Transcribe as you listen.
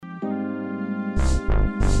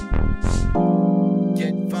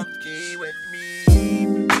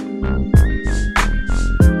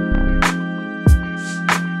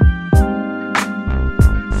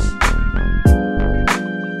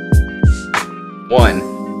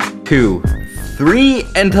1, 2, 3,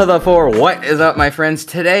 and to the 4. What is up, my friends?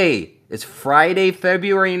 Today is Friday,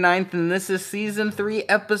 February 9th, and this is Season 3,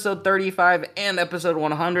 Episode 35, and Episode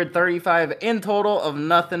 135 in total of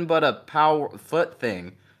Nothing But a FUT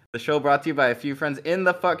Thing. The show brought to you by a few friends in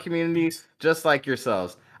the FUT community, just like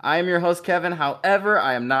yourselves. I am your host, Kevin. However,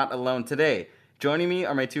 I am not alone today. Joining me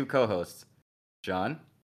are my two co-hosts, John.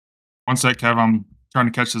 One sec, Kev. I'm trying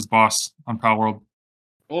to catch this boss on Pal World.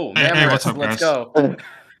 Oh, hey, what's up, let's guys? go.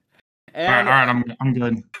 And, all right, I'm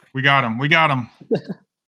good. We got him.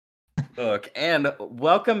 Look, and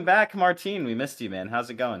welcome back, Martine. We missed you, man. How's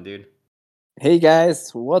it going, dude? Hey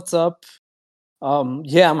guys, what's up?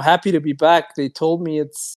 Yeah, I'm happy to be back. They told me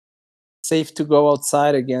it's safe to go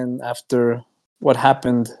outside again after what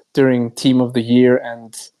happened during Team of the Year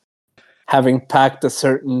and having packed a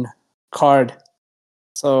certain card.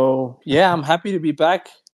 So yeah, I'm happy to be back.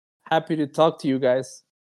 Happy to talk to you guys.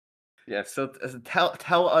 Yeah, so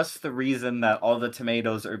tell us the reason that all the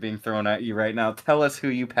tomatoes are being thrown at you right now. Tell us who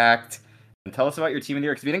you packed, and tell us about your Team of the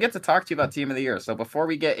Year, because we didn't get to talk to you about Team of the Year. So before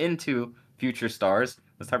we get into Future Stars,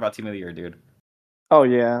 let's talk about Team of the Year, dude. Oh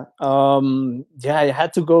yeah. Yeah, I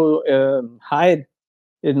had to go hide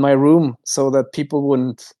in my room so that people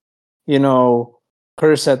wouldn't,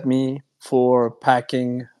 curse at me for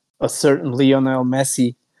packing a certain Lionel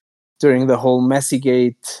Messi during the whole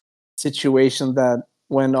Messigate situation that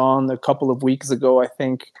went on a couple of weeks ago, I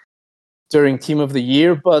think, during Team of the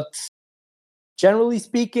Year. But generally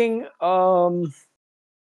speaking, Team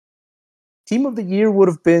of the Year would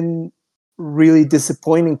have been really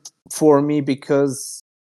disappointing for me because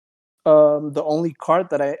the only card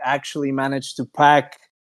that I actually managed to pack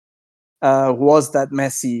was that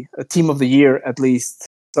Messi, a Team of the Year at least.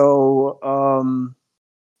 So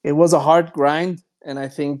it was a hard grind, and I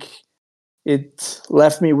think it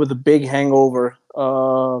left me with a big hangover.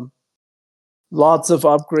 Lots of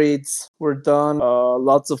upgrades were done.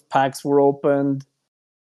 Lots of packs were opened.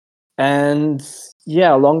 And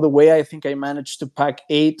yeah, along the way, I think I managed to pack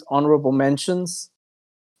 8 honorable mentions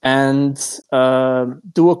and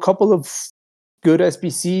do a couple of good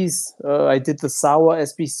SBCs. I did the Sawa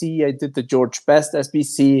SBC, I did the George Best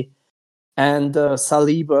SBC, and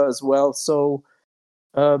Saliba as well. So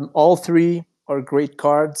all 3 are great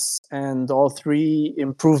cards, and all 3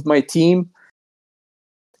 improved my team.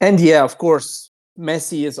 And yeah, of course,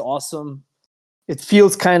 Messi is awesome. It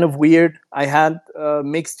feels kind of weird. I had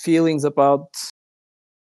mixed feelings about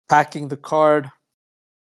packing the card.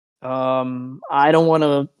 I don't want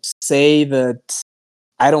to say that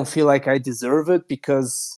I don't feel like I deserve it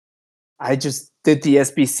because I just did the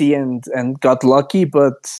SBC and got lucky,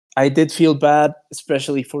 but I did feel bad,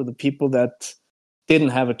 especially for the people that didn't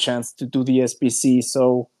have a chance to do the SBC.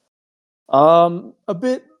 So a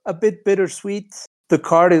bit bittersweet. The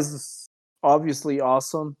card is obviously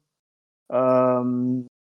awesome.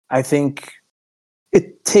 I think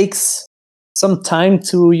it takes some time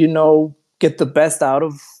to, get the best out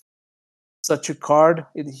of such a card.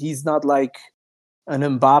 He's not like an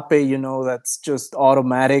Mbappe, that's just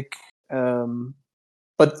automatic.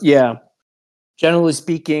 But yeah, generally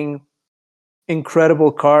speaking,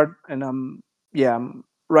 incredible card, and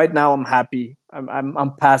right now I'm happy.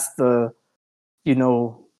 I'm past the,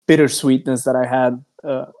 bittersweetness that I had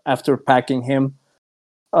after packing him.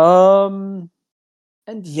 And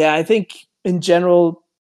yeah, I think in general,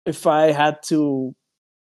 if I had to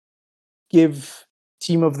give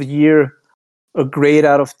Team of the Year a grade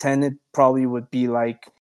out of 10, it probably would be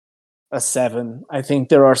like a 7. I think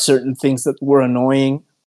there are certain things that were annoying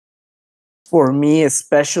for me,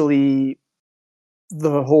 especially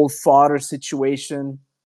the whole fodder situation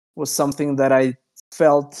was something that I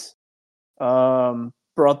felt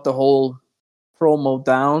brought the whole promo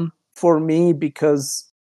down for me,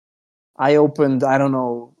 because I opened, I don't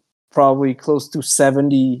know, probably close to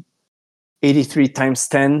 70 83 times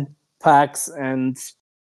 10 packs, and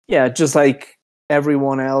yeah, just like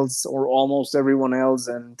everyone else or almost everyone else,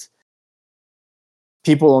 and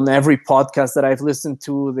people on every podcast that I've listened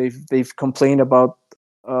to, they've complained about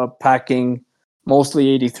packing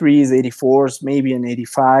mostly 83s, 84s, maybe an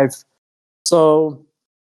 85. So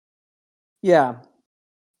yeah,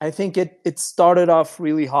 I think it started off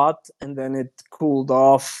really hot and then it cooled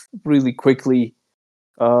off really quickly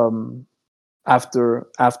after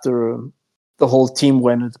the whole team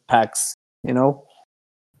went into packs,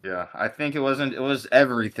 Yeah, I think it was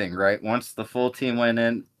everything, right? Once the full team went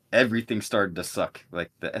in, everything started to suck. Like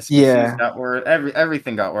the SBCs got worse,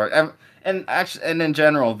 everything got worse. And in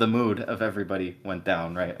general, the mood of everybody went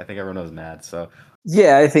down, right? I think everyone was mad. So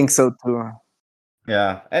yeah, I think so too.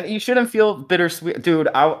 Yeah, and you shouldn't feel bittersweet, dude.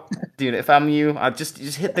 Dude, if I'm you, I just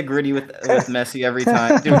hit the gritty with Messi every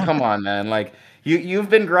time, dude. Come on, man. Like you've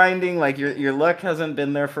been grinding, like your luck hasn't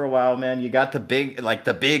been there for a while, man. You got the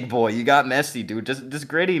big boy. You got Messi, dude. Just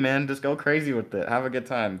gritty, man. Just go crazy with it. Have a good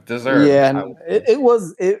time. Deserved. Yeah, and it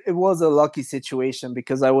was a lucky situation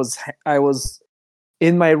because I was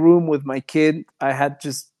in my room with my kid. I had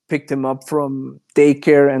just picked him up from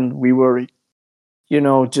daycare, and we were,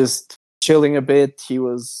 just chilling a bit. He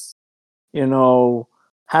was,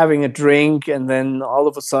 having a drink, and then all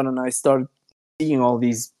of a sudden I started seeing all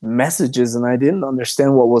these messages, and I didn't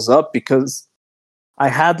understand what was up because I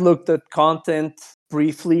had looked at content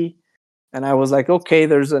briefly, and I was like, okay,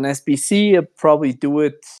 there's an SBC. I'll probably do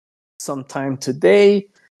it sometime today.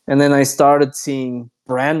 And then I started seeing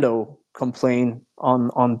Brando complain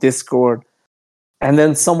on Discord. And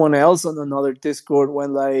then someone else on another Discord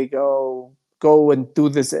went like, oh, go and do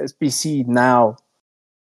this SBC now.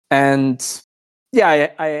 And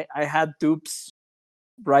yeah, I had dupes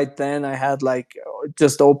right then. I had like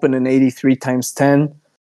just open an 83 times 10.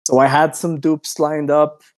 So I had some dupes lined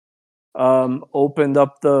up, opened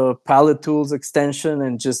up the palette tools extension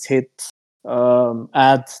and just hit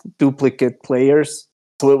add duplicate players.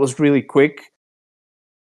 So it was really quick.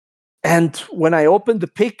 And when I opened the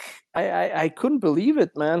pick, I couldn't believe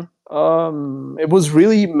it, man. It was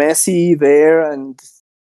really messy there, and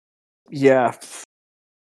yeah,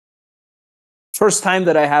 first time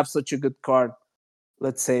that I have such a good card.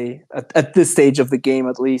 Let's say at this stage of the game,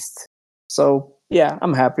 at least. So yeah,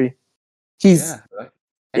 I'm happy. He's Yeah, 10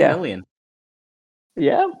 yeah, million.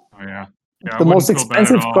 yeah, Oh yeah, yeah. I the wouldn't most feel bad at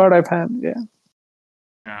expensive all. card I've had. Yeah.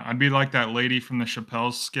 Yeah, I'd be like that lady from the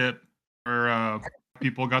Chappelle skit where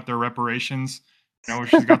people got their reparations. Where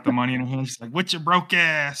she's got the money in her hand. She's like, "What's your broke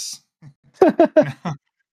ass?" You know?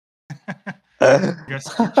 You guys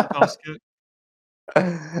see that Chappelle skit?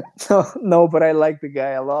 No, but I like the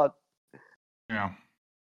guy a lot. Yeah.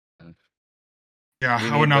 Yeah, We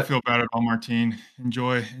I would need not the. feel bad at all, Martine.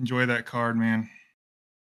 Enjoy that card, man.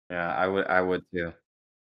 Yeah, I would too.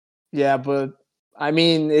 Yeah, but I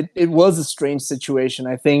mean, it was a strange situation.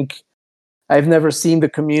 I think I've never seen the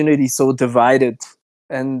community so divided,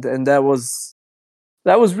 and that was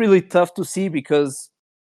really tough to see because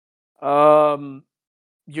um,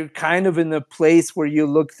 you're kind of in a place where you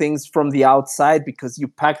look things from the outside because you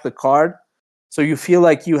pack the card, so you feel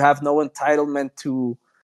like you have no entitlement to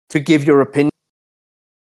give your opinion.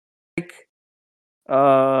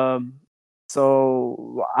 Um,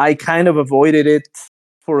 so I kind of avoided it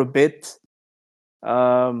for a bit.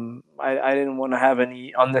 I didn't want to have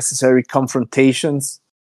any unnecessary confrontations.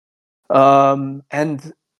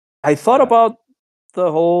 And I thought Yeah. about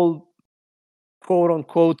the whole quote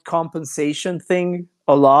unquote compensation thing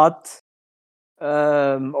a lot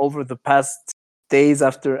over the past days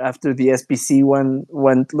after the SBC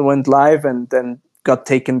went live and then got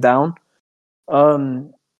taken down.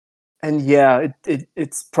 Um, and yeah,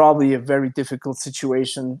 it's probably a very difficult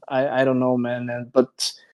situation. I don't know, man,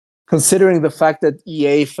 but considering the fact that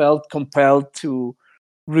EA felt compelled to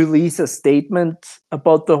release a statement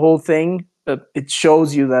about the whole thing, it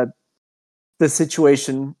shows you that the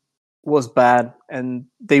situation was bad and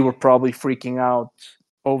they were probably freaking out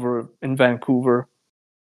over in Vancouver.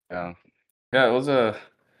 Yeah. Yeah, it was a.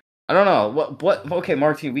 I don't know. What okay,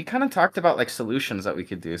 Marty, we kind of talked about like solutions that we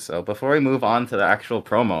could do. So before we move on to the actual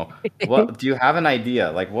promo, what do you have an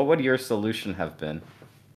idea? Like what would your solution have been?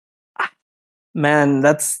 Man,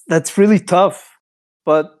 that's really tough.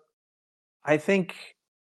 But I think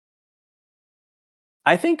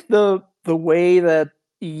I think the way that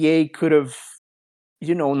EA could have,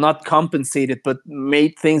 not compensated but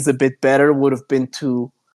made things a bit better would have been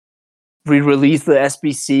to re-release the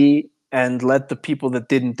SBC and let the people that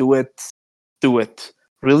didn't do it do it.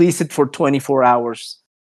 Release it for 24 hours.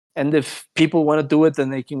 And if people want to do it, then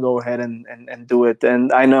they can go ahead and do it.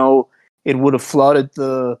 And I know it would have flooded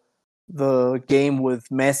the game with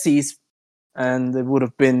Messi's, and it would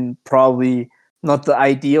have been probably not the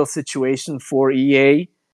ideal situation for EA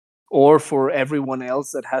or for everyone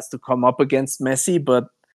else that has to come up against Messi. But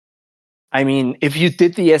I mean, if you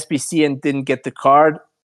did the SBC and didn't get the card,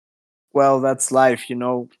 well, that's life,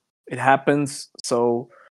 it happens. So,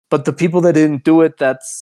 but the people that didn't do it,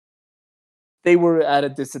 they were at a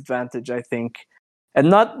disadvantage, I think. And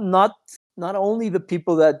not only the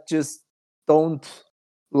people that just don't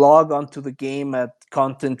log onto the game at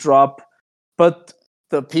content drop, but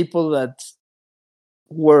the people that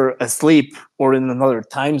were asleep or in another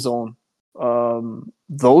time zone.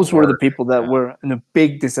 Those were the Work. people that Yeah. were in a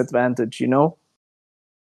big disadvantage. Yeah.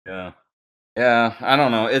 Yeah, I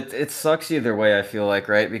don't know. It sucks either way, I feel like,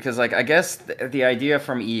 right? Because like I guess the idea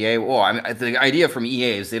from EA, well, I mean the idea from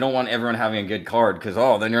EA is they don't want everyone having a good card because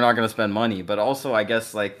then you're not going to spend money. But also I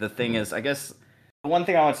guess like the thing is, I guess the one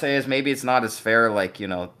thing I would say is maybe it's not as fair. Like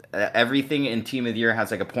everything in Team of the Year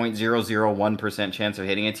has like a 0.001% chance of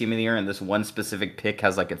hitting a Team of the Year, and this one specific pick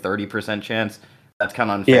has like a 30% chance. That's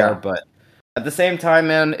kind of unfair, Yeah. but at the same time,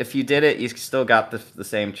 man, if you did it, you still got the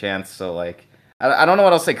same chance. So like. I don't know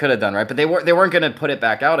what else they could have done, right? But they weren't gonna put it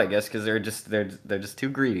back out, I guess, because they're just too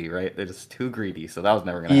greedy, right? They're just too greedy. So that was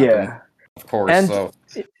never gonna happen, Yeah. of course. And So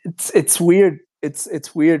it's weird.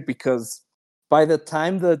 It's weird because by the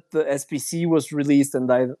time that the SBC was released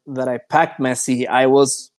and I packed Messi, I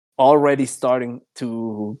was already starting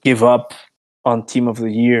to give up on Team of the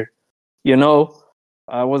Year. You know,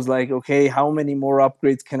 I was like, okay, how many more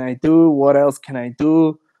upgrades can I do? What else can I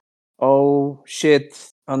do? Oh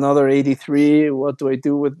shit, another 83. What do I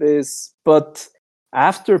do with this? But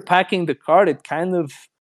after packing the card, it kind of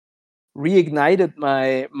reignited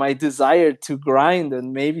my desire to grind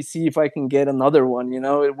and maybe see if I can get another one.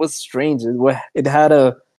 It was strange. It had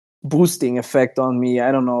a boosting effect on me.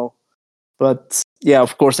 I don't know, but yeah,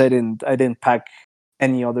 of course I didn't pack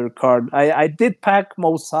any other card. I did pack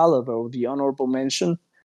Mo Salah though, the honorable mention,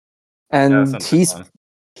 yeah, that and sounds like fun.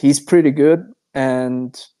 he's pretty good.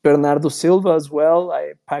 And Bernardo Silva as well.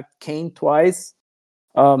 I packed Kane twice,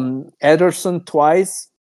 Ederson twice.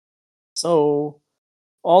 So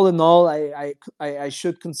all in all, I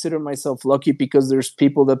should consider myself lucky because there's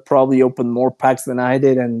people that probably opened more packs than I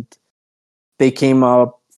did, and they came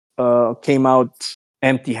out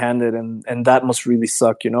empty-handed, and that must really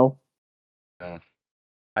suck. Yeah.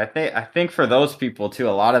 I think for those people too,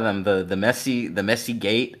 a lot of them the Messi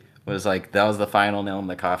gate was like that was the final nail in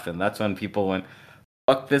the coffin. That's when people went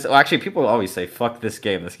fuck this. Well, actually, people always say fuck this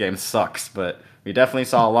game. This game sucks, but we definitely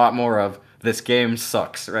saw a lot more of this game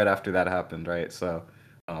sucks right after that happened, right? So,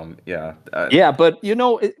 yeah. Yeah, but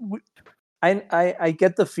I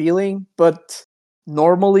get the feeling, but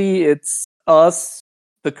normally it's us,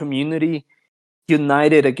 the community,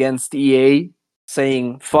 united against EA,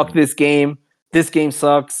 saying "fuck this game. This game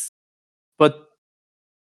sucks." But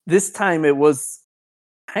this time it was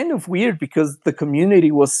kind of weird because the community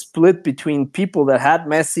was split between people that had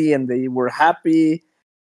Messi and they were happy,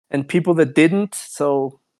 and people that didn't.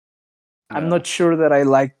 So I'm Yeah. not sure that I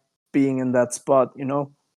like being in that spot.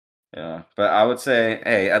 Yeah, but I would say,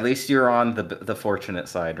 hey, at least you're on the fortunate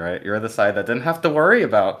side, right? You're the side that didn't have to worry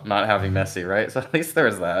about not having Messi, right? So at least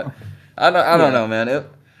there's that. I don't Yeah. know, man.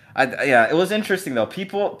 Yeah, it was interesting though.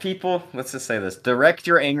 People, let's just say this: direct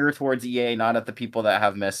your anger towards EA, not at the people that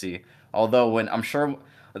have Messi. Although when I'm sure,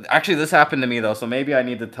 actually, this happened to me though, so maybe I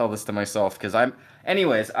need to tell this to myself because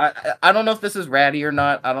Anyways, I don't know if this is ratty or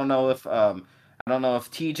not. I don't know if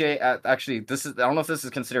TJ actually I don't know if this is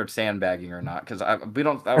considered sandbagging or not because I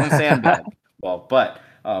don't sandbag. Well, but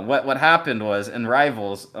what happened was in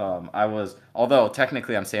Rivals, I was although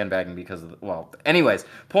technically I'm sandbagging because of anyways,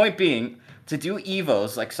 point being to do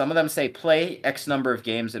evos like some of them say play X number of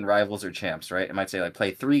games in Rivals or Champs, right? It might say like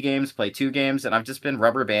play 3 games, play 2 games, and I've just been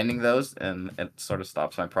rubber banding those, and it sort of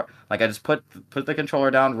stops like I just put the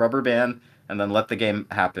controller down, rubber band, and then let the game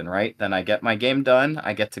happen, right? Then I get my game done.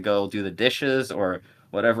 I get to go do the dishes or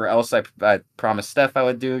whatever else I promised Steph I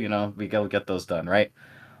would do. We go get those done, right?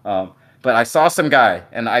 Um, but I saw some guy,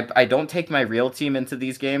 and I don't take my real team into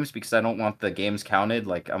these games because I don't want the games counted.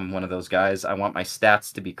 Like I'm one of those guys. I want my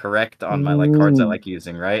stats to be correct on my cards I Mm, like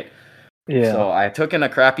using, right? yeah. So I took in a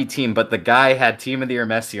crappy team, but the guy had Team of the Year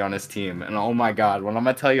Messi on his team, and oh my god, when I'm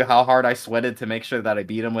gonna tell you how hard I sweated to make sure that I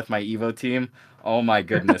beat him with my Evo team, oh my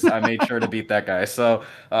goodness, I made sure to beat that guy. So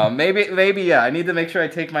maybe yeah, I need to make sure I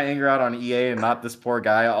take my anger out on EA and not this poor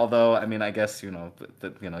guy. Although I mean, I guess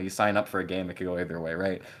you sign up for a game, it could go either way,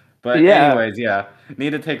 right? But Yeah, anyways, yeah,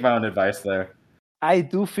 need to take my own advice there. I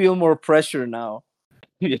do feel more pressure now.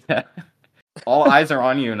 Yeah, all eyes are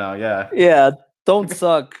on you now. Yeah. Yeah, don't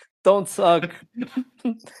suck. Don't suck.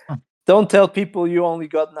 Don't tell people you only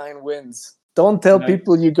got 9 wins. Don't tell No,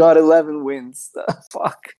 people you got 11 wins.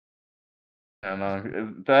 Fuck. I don't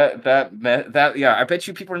know that yeah. I bet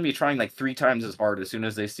you people are gonna be trying like 3 times as hard as soon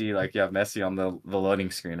as they see like you have Messi on the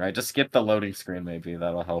loading screen, right? Just skip the loading screen, maybe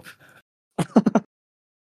that'll help.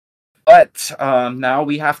 But now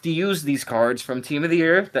we have to use these cards from Team of the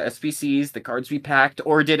Year, the SBCs, the cards we packed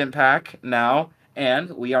or didn't pack now, and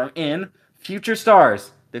we are in Future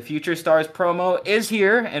Stars. The Future Stars promo is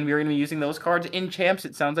here, and we're going to be using those cards in Champs.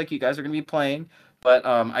 It sounds like you guys are going to be playing, but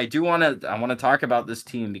I want to talk about this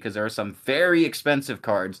team because there are some very expensive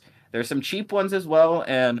cards. There's some cheap ones as well,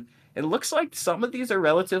 and it looks like some of these are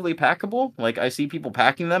relatively packable. Like, I see people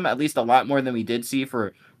packing them, at least a lot more than we did see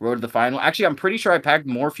for Road to the Final. Actually, I'm pretty sure I packed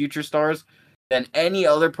more Future Stars than any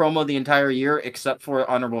other promo the entire year, except for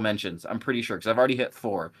honorable mentions. I'm pretty sure, because I've already hit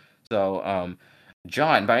 4. So,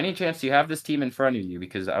 John, by any chance, do you have this team in front of you?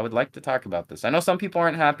 Because I would like to talk about this. I know some people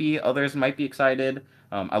aren't happy, others might be excited.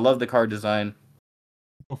 I love the card design.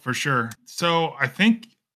 Well, for sure. So I think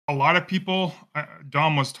a lot of people,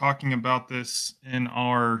 Dom was talking about this in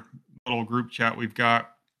our little group chat we've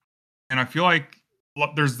got. And I feel like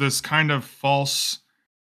there's this kind of false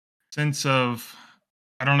sense of,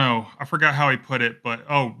 I don't know, I forgot how he put it, but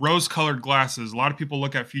rose colored glasses. A lot of people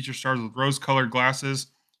look at Future Stars with rose colored glasses.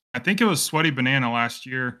 I think it was Sweaty Banana last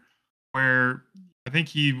year where I think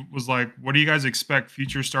he was like, what do you guys expect?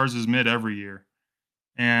 Future Stars is mid every year.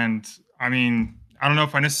 And I mean, I don't know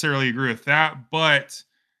if I necessarily agree with that, but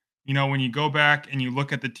when you go back and you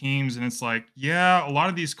look at the teams and it's like, yeah, a lot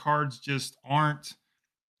of these cards just aren't,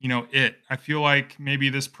 it. I feel like maybe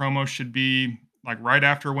this promo should be like right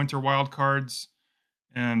after Winter Wild Cards,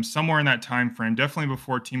 somewhere in that time frame, definitely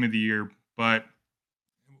before Team of the Year. But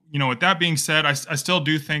with that being said, I still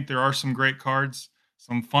do think there are some great cards,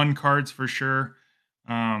 some fun cards for sure.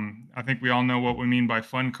 I think we all know what we mean by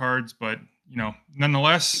fun cards, but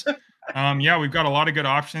nonetheless, yeah, we've got a lot of good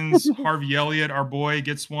options. Harvey Elliott, our boy,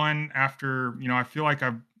 gets one after, I feel like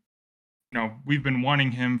we've been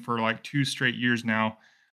wanting him for like 2 straight years now.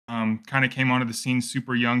 Kind of came onto the scene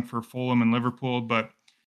super young for Fulham and Liverpool, but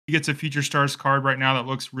he gets a Future Stars card right now that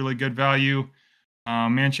looks really good value.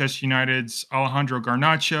 Manchester United's Alejandro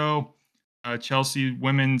Garnacho, Chelsea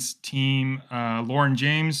women's team, Lauren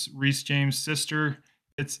James, Reece James' sister.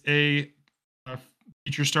 It's a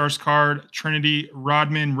Future Stars card. Trinity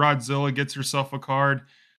Rodman, Rodzilla gets herself a card.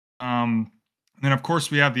 And then, of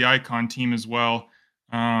course, we have the Icon team as well.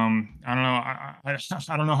 I don't know.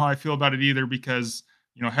 I don't know how I feel about it either because,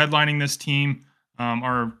 headlining this team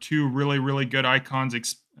are 2 really, really good icons,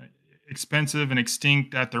 expensive and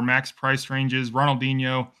extinct at their max price ranges.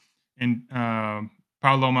 Ronaldinho and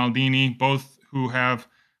Paolo Maldini, both who have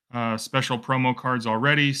special promo cards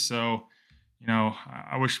already. So,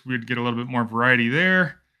 I wish we'd get a little bit more variety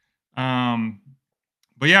there.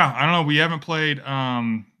 But yeah, I don't know. We haven't played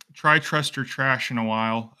Try, Trust, or Trash in a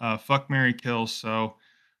while. Fuck, Marry, Kill. So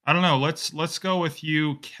I don't know. Let's go with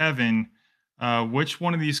you, Kevin. Which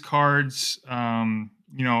one of these cards,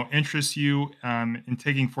 interests you in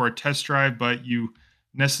taking for a test drive, but you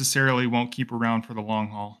necessarily won't keep around for the long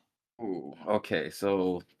haul? Ooh, okay,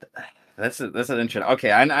 so that's an interesting.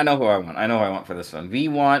 Okay, I know who I want. I know who I want for this one. We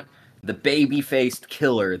want the baby-faced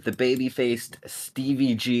killer, the baby-faced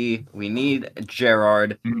Stevie G. We need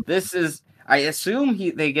Gerard. This is, I assume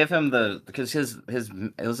they give him because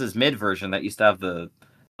it was his mid version that used to have the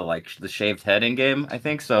shaved head in game. I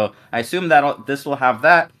think so. I assume that this will have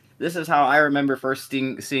that. This is how I remember first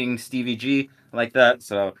seeing Stevie G like that.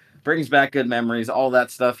 So brings back good memories, all that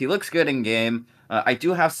stuff. He looks good in game. I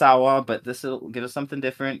do have Sawa, but this will give us something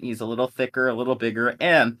different. He's a little thicker, a little bigger,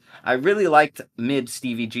 and I really liked mid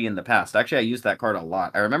Stevie G in the past. Actually, I used that card a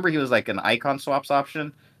lot. I remember he was like an icon swaps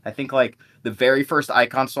option. I think like the very first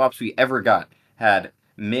icon swaps we ever got had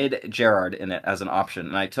mid Gerard in it as an option,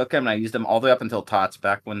 and I took him and I used him all the way up until TOTS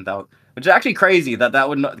back when that, which is actually crazy that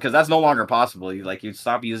would not, because that's no longer possible. You'd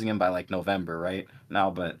stop using him by like November, right?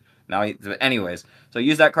 Anyways, so I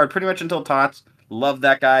used that card pretty much until TOTS. Love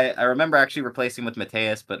that guy. I remember actually replacing with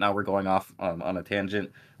Mateus, but now we're going off on a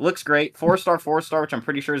tangent. Looks great. 4-star, 4-star, which I'm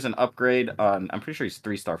pretty sure is an upgrade on. I'm pretty sure he's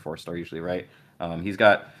 3-star, 4-star usually, right? He's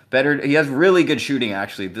got better. He has really good shooting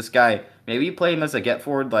actually. This guy, maybe you play him as a get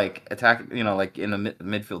forward, like attack. Like in the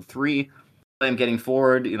midfield 3. Play him getting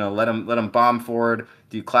forward. Let him bomb forward.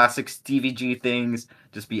 Do classic Stevie G things.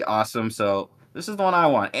 Just be awesome. So this is the one I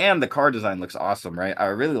want, and the card design looks awesome, right? I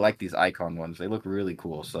really like these icon ones. They look really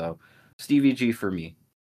cool. So Stevie G for me.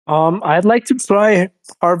 I'd like to try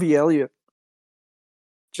Harvey Elliott,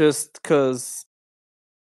 just because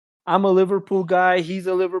I'm a Liverpool guy. He's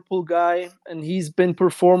a Liverpool guy, and he's been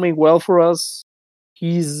performing well for us.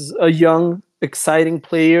 He's a young, exciting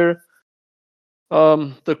player.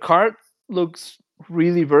 The card looks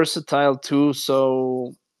really versatile too.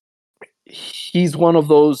 So he's one of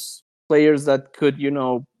those players that could,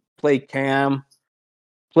 play cam,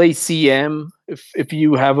 play CM if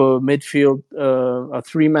you have a midfield, a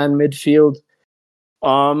 3-man midfield.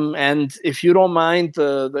 And if you don't mind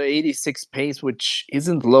the 86 pace, which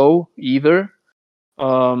isn't low either,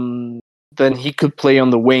 then he could play on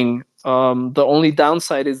the wing. The only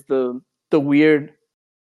downside is the weird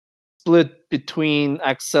split between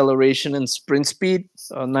acceleration and sprint speed,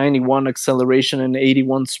 91 acceleration and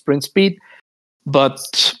 81 sprint speed.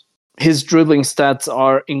 But his dribbling stats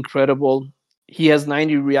are incredible. He has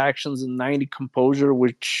 90 reactions and 90 composure,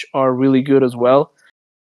 which are really good as well.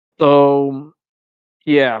 So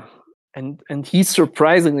yeah, and he's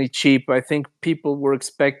surprisingly cheap. I think people were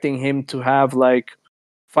expecting him to have like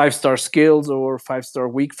 5-star skills or 5-star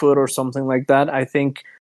weak foot or something like that. I think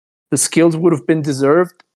the skills would have been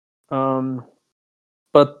deserved.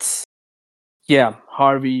 But yeah,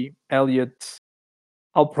 Harvey Elliott,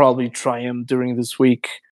 I'll probably try him during this week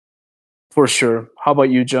for sure. How about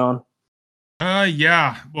you, John?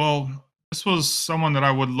 Yeah. Well, this was someone that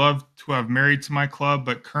I would love to have married to my club,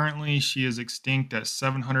 but currently she is extinct at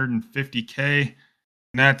 750K, and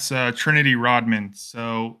that's Trinity Rodman.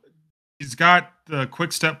 So he's got the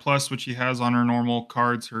Quick Step Plus, which he has on her normal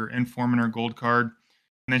cards, her Inform and her Gold card,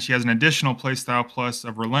 and then she has an additional Playstyle Plus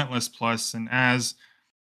of Relentless Plus. And as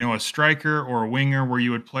a striker or a winger, where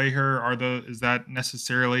you would play her, is that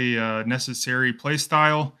necessarily a necessary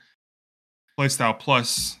playstyle? Playstyle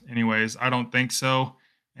Plus, anyways. I don't think so.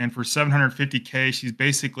 And for 750K, she's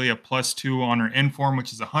basically a +2 on her Inform,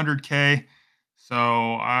 which is 100K. So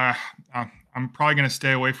I'm probably going to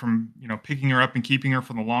stay away from picking her up and keeping her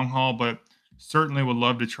for the long haul, but certainly would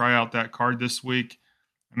love to try out that card this week.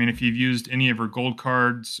 I mean, if you've used any of her gold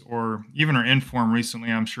cards or even her Inform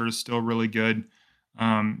recently, I'm sure it's still really good.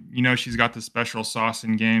 She's got the special sauce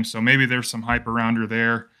in game, so maybe there's some hype around her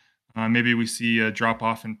there. Maybe we see a drop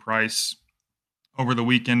off in price over the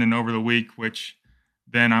weekend and over the week, which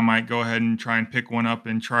then I might go ahead and try and pick one up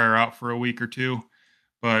and try her out for a week or two.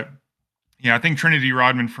 But yeah, I think Trinity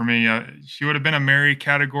Rodman for me, she would have been a Mary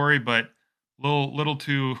category, but little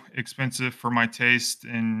too expensive for my taste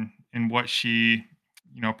in what she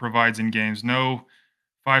provides in games. No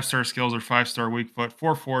 5-star skills or 5-star weak foot.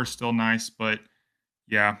 4-4 is still nice, but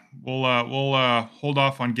yeah, we'll hold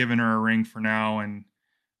off on giving her a ring for now, and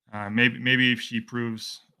maybe if she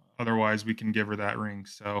proves otherwise, we can give her that ring.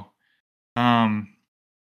 So,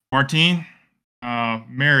 Martine,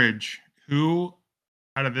 marriage. Who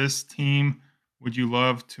out of this team would you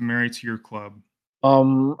love to marry to your club?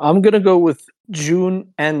 I'm gonna go with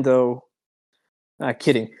June Endo.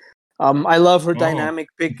 Kidding. I love her dynamic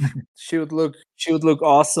pick. She would look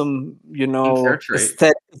awesome,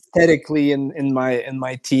 aesthetically in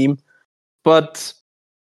my team. But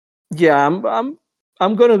yeah,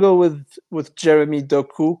 I'm gonna go with Jeremy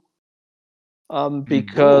Doku,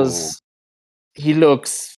 because he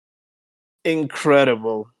looks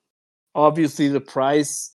incredible. Obviously, the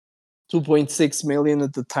price, 2.6 million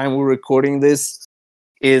at the time we're recording this,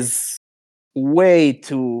 is way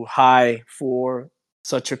too high for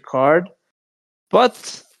such a card.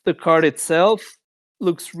 But the card itself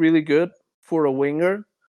looks really good for a winger.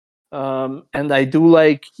 And I do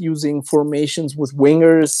like using formations with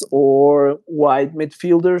wingers or wide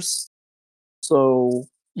midfielders. So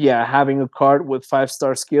yeah, having a card with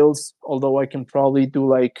 5-star skills, although I can probably do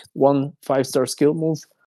like one 5-star skill move,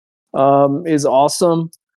 is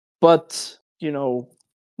awesome. But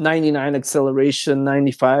 99 acceleration,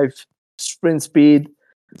 95 sprint speed,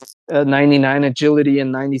 99 agility,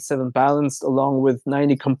 and 97 balance, along with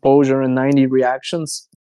 90 composure and 90 reactions.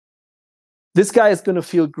 This guy is going to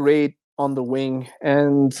feel great on the wing.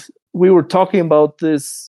 And we were talking about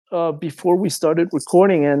this before we started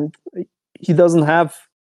recording, and he doesn't have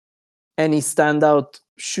any standout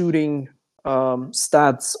shooting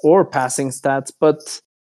stats or passing stats, but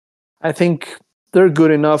I think they're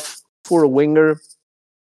good enough for a winger,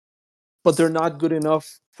 but they're not good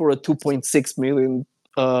enough for a 2.6 million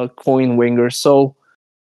coin winger. So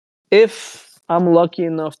if I'm lucky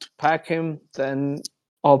enough to pack him, then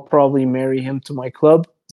I'll probably marry him to my club.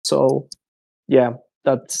 So yeah,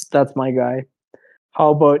 that's my guy.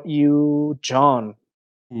 How about you, John?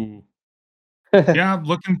 Ooh. Yeah,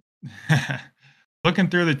 looking looking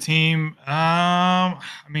through the team. I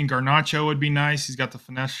mean, Garnacho would be nice. He's got the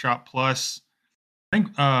finesse shot plus. I think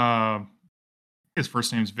his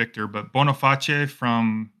first name is Victor, but Boniface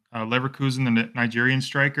from Leverkusen, the Nigerian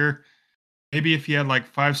striker. Maybe if he had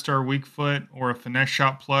like 5-star weak foot or a finesse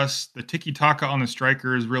shot plus, the tiki taka on the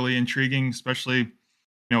striker is really intriguing, especially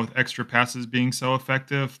with extra passes being so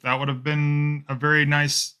effective. That would have been a very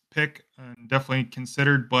nice pick and definitely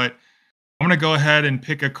considered. But I'm going to go ahead and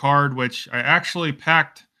pick a card which I actually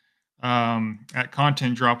packed at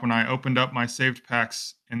Content Drop when I opened up my saved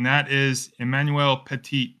packs, and that is Emmanuel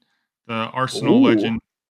Petit, the Arsenal legend.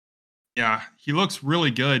 Yeah, he looks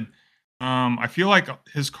really good. I feel like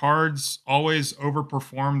his cards always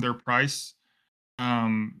overperform their price.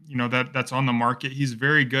 That's on the market. He's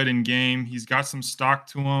very good in game. He's got some stock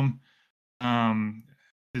to him.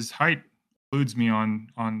 His height eludes me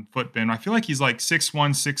on Footbin. I feel like he's like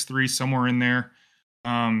 6'1", 6'3", somewhere in there.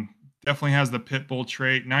 definitely has the pit bull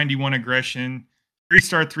trait. 91 aggression,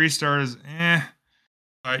 3-star, 3 stars.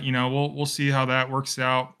 But we'll see how that works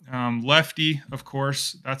out. Lefty, of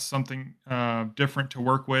course, that's something different to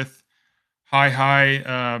work with.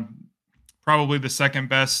 High, probably the second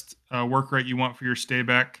best work rate you want for your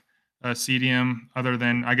stayback CDM, other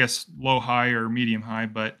than I guess low high or medium high.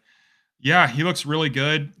 But yeah, he looks really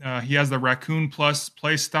good. He has the Raccoon Plus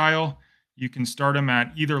play style. You can start him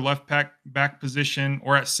at either left back position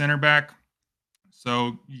or at center back.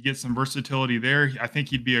 So you get some versatility there. I think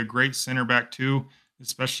he'd be a great center back too,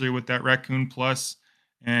 especially with that Raccoon Plus.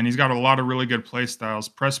 And he's got a lot of really good play styles: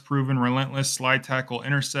 press proven, relentless, slide tackle,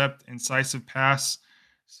 intercept, incisive pass.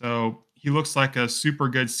 So he looks like a super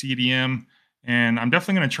good CDM. And I'm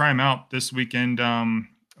definitely going to try him out this weekend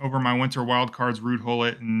over my winter wildcards root hole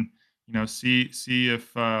it, and see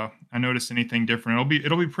if I notice anything different.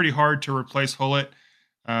 It'll be pretty hard to replace Hullet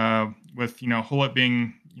with Hullet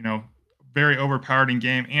being very overpowered in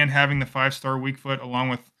game and having the 5-star weak foot along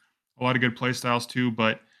with a lot of good play styles too.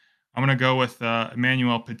 But I'm gonna go with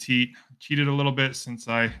Emmanuel Petit. Cheated a little bit since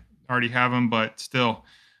I already have him, but still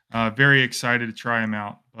very excited to try him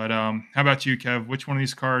out. But how about you, Kev? Which one of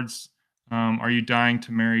these cards are you dying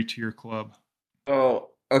to marry to your club?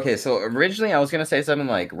 Oh, okay. So originally I was gonna say something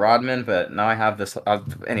like Rodman, but now I have this.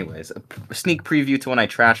 Anyways, a sneak preview to when I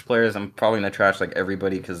trash players. I'm probably gonna trash like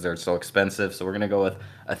everybody because they're so expensive. So we're gonna go with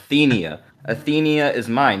Athenia. Athenia is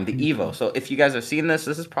mine, the Evo. So if you guys have seen this,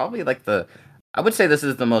 this is probably like I would say this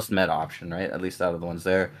is the most meta option, right? At least out of the ones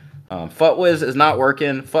there. FUTWiz is not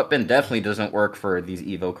working. FUTBin definitely doesn't work for these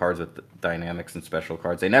Evo cards with dynamics and special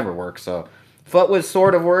cards. They never work. So FUTWiz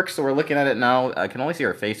sort of works. So we're looking at it now. I can only see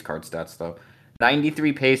her face card stats though.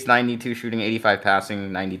 93 pace, 92 shooting, 85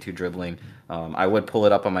 passing, 92 dribbling. I would pull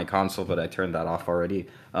it up on my console, but I turned that off already.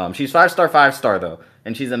 She's 5-star, 5-star though,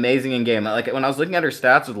 and she's amazing in game. Like when I was looking at her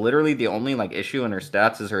stats, literally the only like issue in her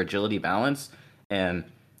stats is her agility balance. And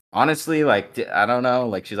honestly, like I don't know,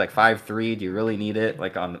 like she's like 5'3". Do you really need it?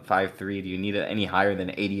 Like on 5'3", do you need it any higher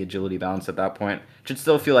than 80 agility balance at that point? It should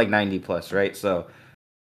still feel like 90 plus, right? So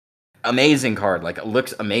amazing card. Like it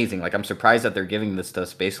looks amazing. Like I'm surprised that they're giving this to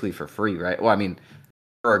us basically for free, right? Well, I mean,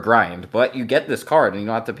 for a grind, but you get this card and you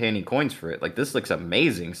don't have to pay any coins for it. Like this looks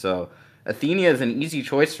amazing. So Athenia is an easy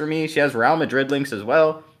choice for me. She has Real Madrid links as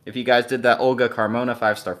well. If you guys did that Olga Carmona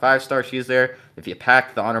 5-star, 5-star, she's there. If you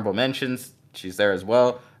pack the honorable mentions, she's there as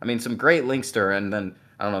well. I mean, some great links to her. And then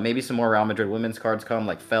I don't know, maybe some more Real Madrid women's cards come.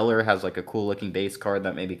 Like Feller has like a cool looking base card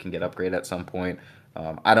that maybe can get upgraded at some point.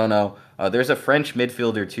 I don't know. There's a French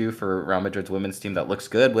midfielder too for Real Madrid's women's team that looks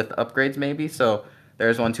good with upgrades maybe. So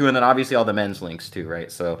there's one too, and then obviously all the men's links too, right?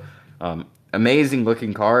 So amazing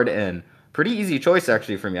looking card and pretty easy choice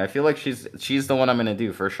actually for me. I feel like she's the one I'm gonna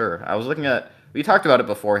do for sure. I was looking at, we talked about it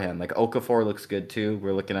beforehand. Like Okafor looks good too.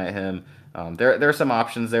 We're looking at him. There are some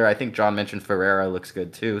options there. I think John mentioned Ferreira looks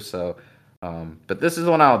good too. So, but this is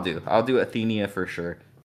the one I'll do. I'll do Athenia for sure.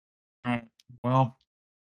 All right. Well,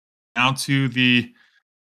 now to the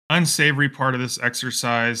unsavory part of this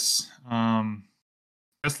exercise.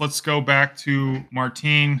 Let's go back to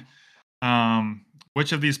Martine.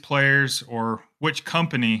 Which of these players or which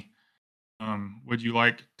company would you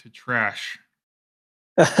like to trash?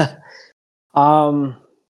 Yeah,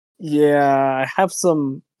 I have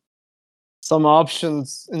some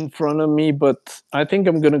options in front of me, but I think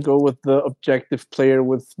I'm gonna go with the objective player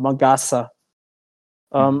with Magasa.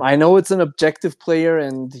 I know it's an objective player,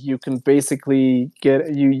 and you can basically get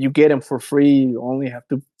him for free. You only have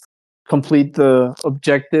to complete the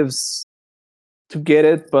objectives to get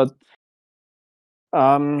it, but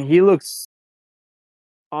he looks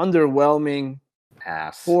underwhelming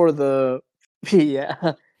Pass. for the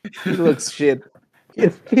yeah. He looks shit.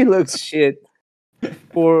 He looks shit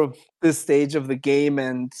for this stage of the game,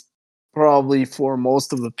 and probably for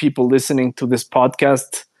most of the people listening to this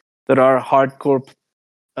podcast that are hardcore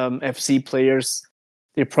FC players.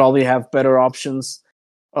 They probably have better options.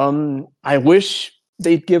 I wish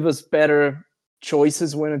they'd give us better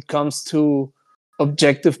choices when it comes to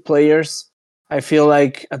objective players. I feel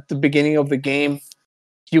like at the beginning of the game,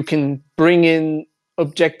 you can bring in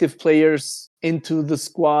objective players into the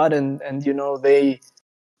squad, and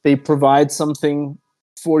they provide something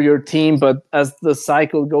for your team. But as the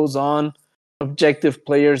cycle goes on, objective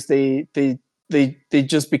players they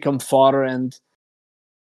just become fodder, and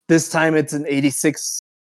this time it's an 86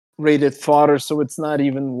 rated fodder, so it's not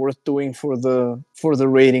even worth doing for the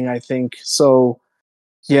rating, I think. So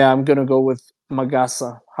yeah, I'm gonna go with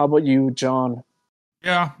Magasa. How about you, John?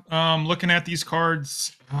 Yeah, looking at these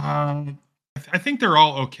cards, I think they're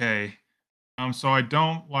all okay. So I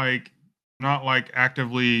don't like not like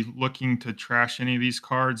actively looking to trash any of these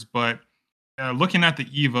cards, but looking at the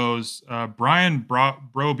Evos, Brian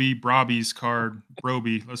Broby's card,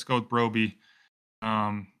 Broby, let's go with Broby.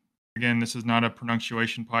 Um, Again, this is not a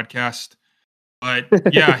pronunciation podcast, but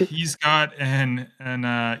yeah, he's got an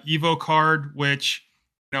Evo card, which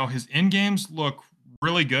his in games look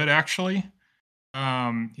really good actually.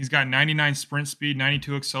 He's got 99 sprint speed,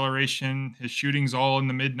 92 acceleration. His shooting's all in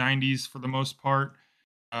the mid 90s for the most part.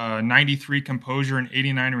 93 composure and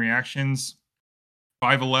 89 reactions.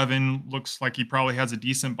 5'11", looks like he probably has a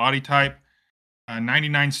decent body type.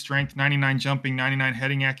 99 strength, 99 jumping, 99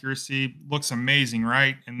 heading accuracy. Looks amazing,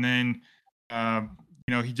 right? And then, uh,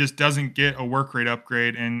 he just doesn't get a work rate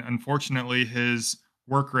upgrade. And unfortunately, his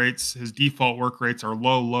work rates, his default work rates are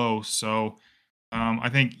low. So I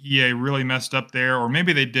think EA really messed up there, or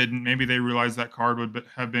maybe they didn't. Maybe they realized that card would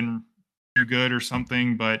have been too good or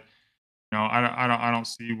something. But I don't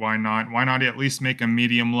see why not. Why not at least make a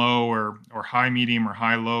medium low or high medium or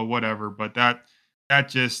high low, whatever. But that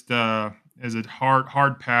just is a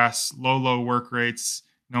hard pass. Low work rates,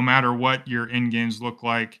 no matter what your end games look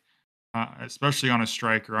like, especially on a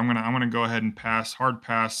striker. I'm gonna go ahead and hard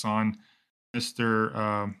pass on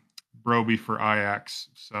Mr. Broby for Ajax.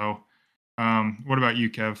 So, what about you,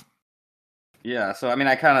 Kev? Yeah, so I mean,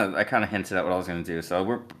 I kind of hinted at what I was gonna do. So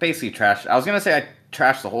we're basically trash. I was gonna say I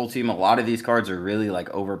trashed the whole team. A lot of these cards are really like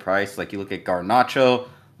overpriced. Like you look at Garnacho,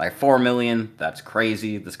 like 4 million. That's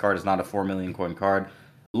crazy. This card is not a 4 million coin card.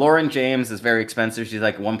 Lauren James is very expensive. She's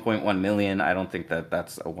like 1.1 million. I don't think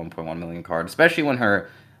that's a 1.1 million card, especially when her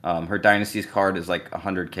Dynasty's card is like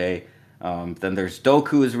 100k. Then there's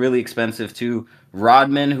Doku is really expensive too.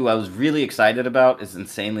 Rodman, who I was really excited about, is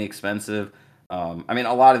insanely expensive. I mean,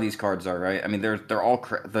 a lot of these cards are, right. I mean, they're all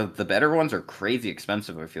the better ones are crazy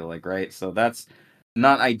expensive. I feel like, right. So that's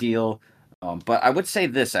not ideal. But I would say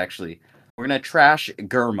this actually, we're gonna trash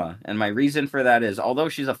Germa, and my reason for that is, although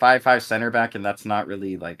she's a 5/5 center back, and that's not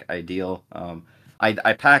really like ideal.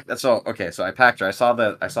 I packed so okay, so I packed her. I saw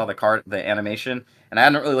the card, the animation, and I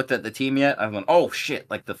hadn't really looked at the team yet. I went, oh shit!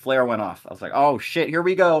 Like the flare went off. I was like, oh shit, here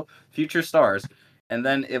we go, future stars, and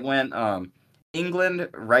then it went England,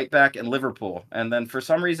 right back, and Liverpool. And then for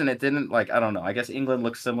some reason it didn't, like, I don't know. I guess England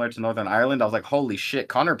looks similar to Northern Ireland. I was like, holy shit,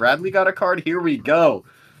 Connor Bradley got a card? Here we go.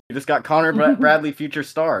 We just got Connor Bradley Future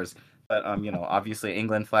Stars. But obviously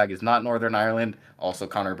England flag is not Northern Ireland. Also,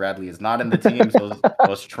 Connor Bradley is not in the team, so it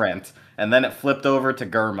was Trent. And then it flipped over to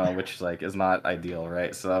Germa, which like is not ideal,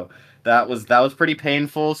 right? So that was pretty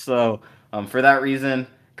painful. So for that reason,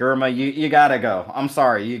 Germa, you gotta go. I'm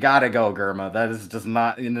sorry, you gotta go, Germa. That is just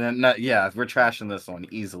not, yeah, we're trashing this one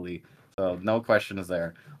easily. So no question is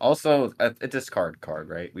there. Also, a discard card,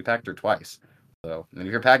 right? We packed her twice. So if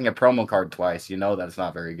you're packing a promo card twice, you know that's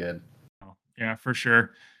not very good. Yeah, for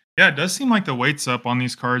sure. Yeah, it does seem like the weight's up on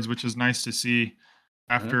these cards, which is nice to see.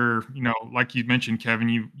 After, like you mentioned, Kevin,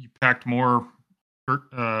 you packed more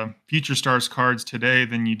Future Stars cards today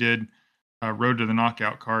than you did Road to the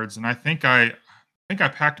Knockout cards. And I think I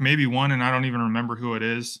packed maybe one, and I don't even remember who it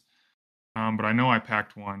is. But I know I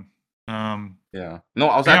packed one. Yeah. No,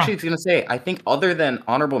 I was actually going to say, I think other than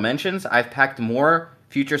honorable mentions, I've packed more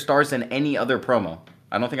Future Stars than any other promo.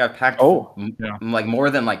 I don't think I've packed like more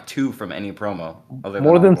than like 2 from any promo.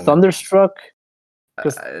 More than Thunderstruck?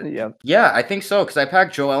 Yeah, I think so, because I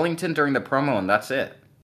packed Joe Ellington during the promo, and that's it.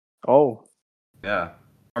 Oh. Yeah.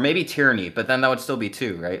 Or maybe Tierney, but then that would still be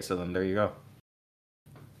 2, right? So then there you go.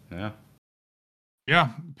 Yeah. Yeah,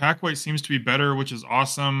 pack weight seems to be better, which is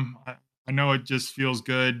awesome. I know it just feels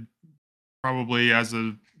good, probably as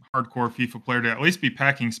a hardcore FIFA player, to at least be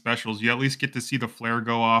packing specials. You at least get to see the flare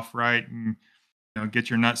go off, right? And get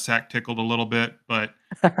your nutsack tickled a little bit. But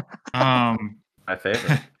my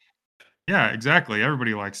favorite. Yeah, exactly.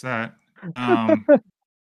 Everybody likes that. But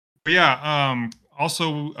yeah,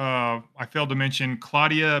 also I failed to mention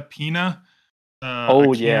Claudia Pina.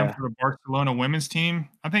 For the Barcelona women's team.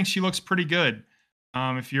 I think she looks pretty good.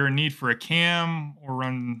 If you're in need for a cam or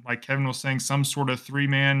run, like Kevin was saying, some sort of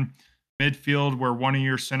 3-man midfield where one of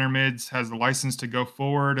your center mids has the license to go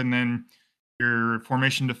forward, and then your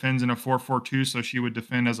formation defends in a 4-4-2, so she would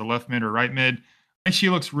defend as a left mid or right mid. I think she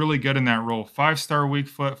looks really good in that role. 5-star weak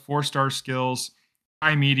foot, 4-star skills,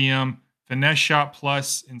 high medium, finesse shot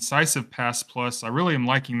plus, incisive pass plus. I really am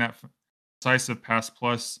liking that incisive pass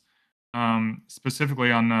plus.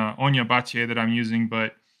 Specifically on the Onya Bache that I'm using.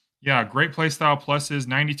 But yeah, great playstyle pluses,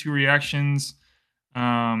 92 reactions,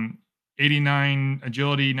 89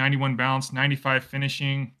 agility, 91 balance, 95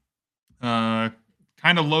 finishing, kind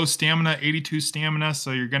of low stamina, 82 stamina.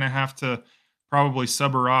 So you're going to have to probably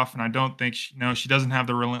sub her off. And I don't think she doesn't have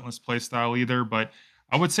the relentless playstyle either. But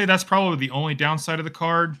I would say that's probably the only downside of the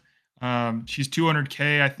card. She's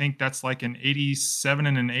 200K. I think that's like an 87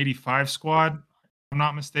 and an 85 squad. If I'm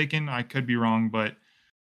not mistaken. I could be wrong, but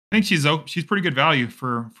I think she's pretty good value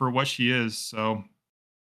for what she is. So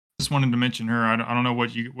just wanted to mention her. I don't know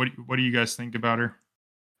what do you guys think about her?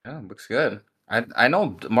 Yeah, looks good. I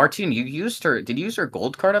know, Martine, you used her. Did you use her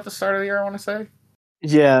gold card at the start of the year? I want to say.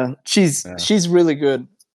 Yeah, Yeah. she's really good.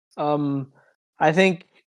 I think,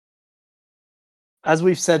 as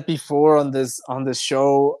we've said before on this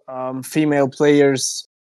show, female players,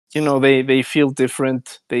 they feel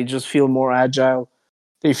different. They just feel more agile.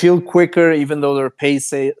 They feel quicker, even though their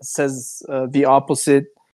pace says the opposite.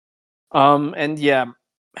 And yeah,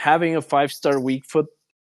 having a 5-star weak foot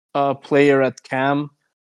player at cam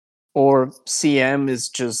or CM is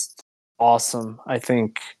just awesome. I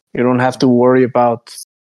think you don't have to worry about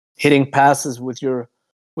hitting passes with your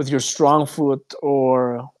strong foot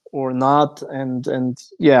or not. And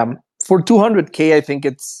yeah, for 200K, I think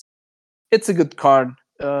it's a good card.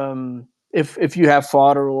 If you have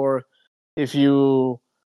fodder, or if you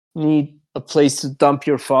need a place to dump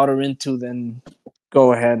your fodder into, then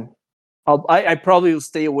go ahead. I probably will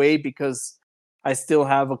stay away because I still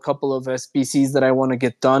have a couple of SBCs that I want to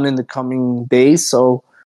get done in the coming days. So,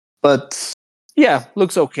 but yeah,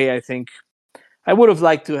 looks okay. I think I would have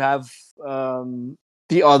liked to have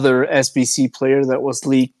the other SBC player that was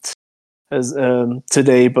leaked as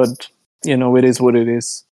today, but it is what it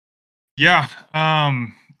is. Yeah.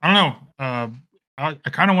 I don't know. I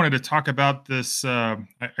kind of wanted to talk about this. I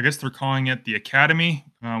guess they're calling it the Academy.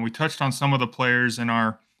 We touched on some of the players in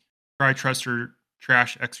our try, trust, or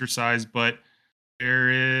trash exercise, but there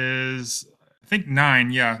is, I think,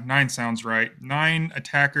 9. Yeah, 9 sounds right. 9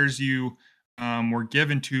 attackers you were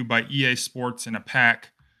given to by EA Sports in a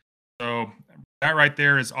pack. So that right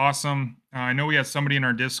there is awesome. I know we had somebody in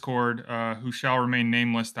our Discord who shall remain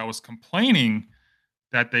nameless that was complaining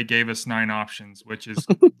that they gave us 9 options, which is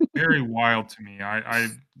very wild to me. I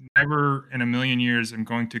never in a million years am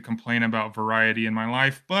going to complain about variety in my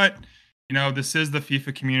life, but this is the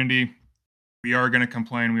FIFA community. We are going to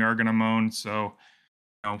complain. We are going to moan. So,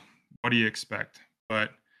 what do you expect?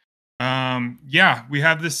 But yeah, we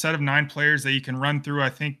have this set of 9 players that you can run through. I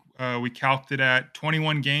think we calced it at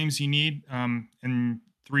 21 games you need in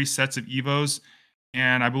 3 sets of Evos.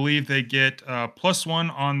 And I believe they get +1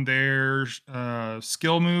 on their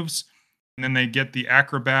skill moves. And then they get the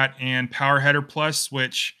Acrobat and Power Header Plus,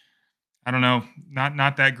 which, I don't know,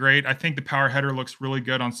 not that great. I think the Power Header looks really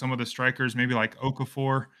good on some of the strikers, maybe like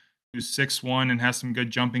Okafor, who's 6'1" and has some good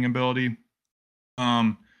jumping ability.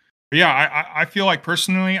 But yeah, I feel like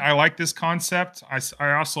personally, I like this concept.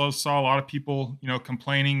 I also saw a lot of people,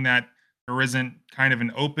 complaining that there isn't kind of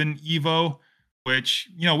an open Evo, which,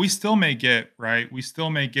 we still may get, right? We still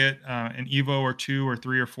may get an Evo or 2 or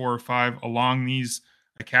 3 or 4 or 5 along these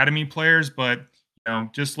academy players. But,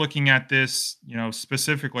 just looking at this,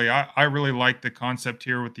 specifically, I really like the concept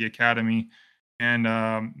here with the academy. And,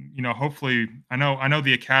 hopefully, I know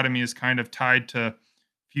the academy is kind of tied to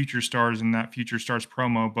Future Stars and that Future Stars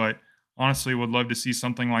promo, but honestly would love to see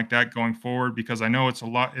something like that going forward, because I know it's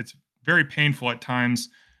very painful at times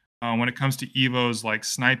when it comes to Evos, like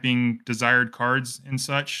sniping desired cards and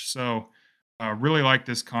such. So really like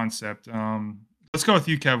this concept. Let's go with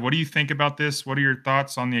you, Kev. What do you think about this? What are your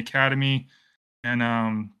thoughts on the Academy? And I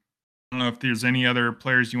don't know if there's any other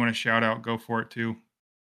players you want to shout out. Go for it too.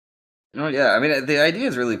 Oh yeah, I mean the idea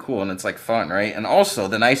is really cool and it's like fun, right? And also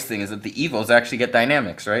the nice thing is that the Evos actually get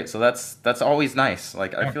dynamics, right? So that's always nice.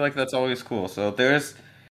 Like I feel like that's always cool. So there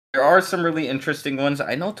are some really interesting ones.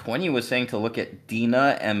 I know 20 was saying to look at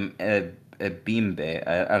Dina and Bimbe.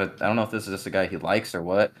 I don't know if this is just a guy he likes or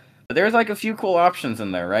what, but there's like a few cool options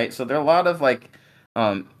in there, right? So there are a lot of like,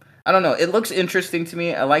 I don't know. It looks interesting to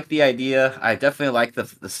me. I like the idea. I definitely like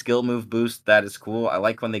the skill move boost. That is cool. I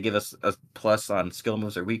like when they give us a plus on skill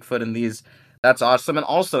moves or weak foot in these. That's awesome. And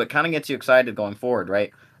also, it kind of gets you excited going forward,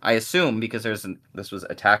 right? I assume because this was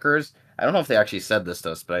attackers. I don't know if they actually said this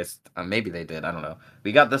to us, but maybe they did. I don't know.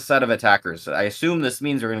 We got this set of attackers. I assume this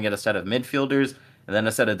means we're going to get a set of midfielders and then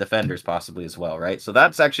a set of defenders possibly as well, right? So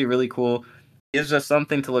that's actually really cool. Gives us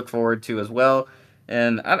something to look forward to as well.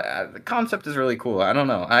 And the concept is really cool. I don't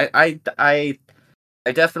know. I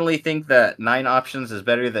definitely think that 9 options is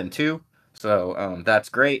better than 2. So that's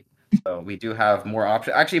great. So we do have more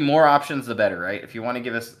options. Actually, more options the better, right? If you want to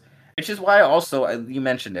give us, which is why also you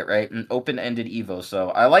mentioned it, right? An open-ended Evo.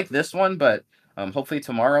 So I like this one, but hopefully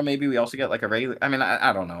tomorrow maybe we also get like a regular. I mean,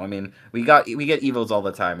 I don't know. I mean, we get Evos all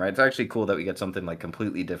the time, right? It's actually cool that we get something like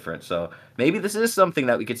completely different. So maybe this is something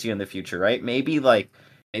that we could see in the future, right? Maybe like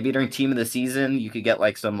maybe during team of the season, you could get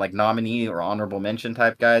like some like nominee or honorable mention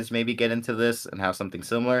type guys maybe get into this and have something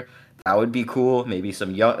similar. That would be cool. Maybe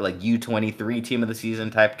some young like U23 team of the season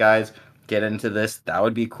type guys get into this. That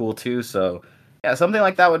would be cool too. So yeah, something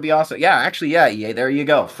like that would be awesome. Yeah, actually, yeah, EA, there you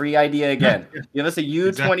go. Free idea again. Give us a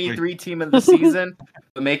Exactly. U23 team of the season,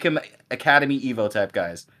 but make them Academy Evo type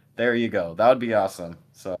guys. There you go. That would be awesome.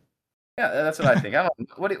 So yeah, that's what I think. I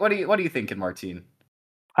don't. What are you thinking, Martine?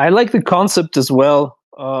 I like the concept as well.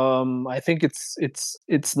 I think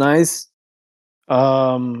it's nice.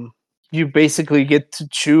 You basically get to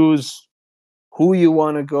choose who you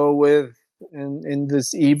want to go with in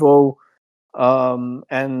this Evo,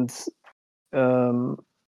 and um,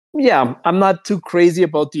 yeah, I'm not too crazy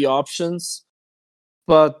about the options,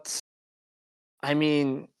 but I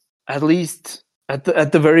mean, at least at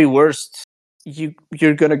the very worst,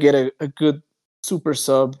 you're gonna get a good super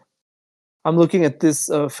sub. I'm looking at this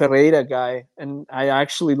Ferreira guy, and I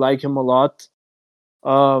actually like him a lot.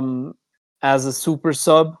 Um, as a super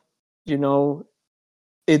sub, you know,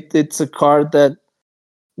 it's a card that,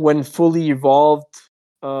 when fully evolved,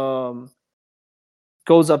 um,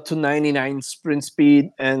 goes up to 99 sprint speed,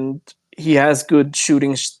 and he has good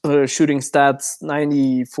shooting stats: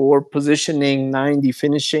 94 positioning, 90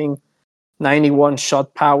 finishing, 91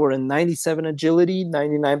 shot power, and 97 agility,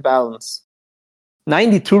 99 balance,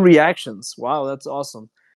 92 reactions. Wow, that's awesome.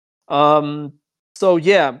 Um, so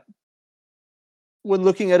yeah, when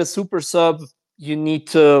looking at a super sub, you need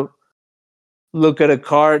to look at a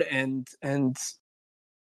card, and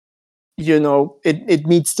it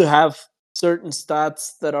needs to have certain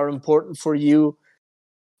stats that are important for you,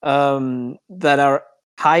 that are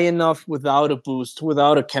high enough without a boost,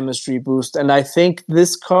 without a chemistry boost. And I think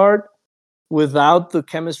this card, without the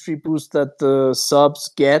chemistry boost that the subs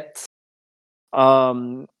get,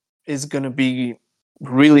 is going to be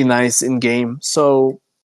really nice in game. So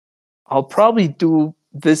I'll probably do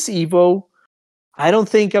this Evo. I don't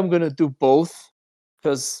think I'm going to do both,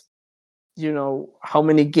 because, how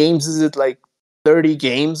many games is it? Like 30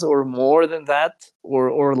 games or more than that,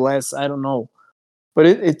 or less? I don't know. But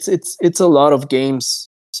it's a lot of games.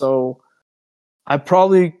 So I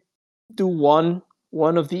probably do one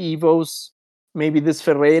of the Evos, maybe this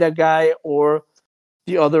Ferreira guy, or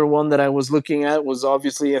the other one that I was looking at was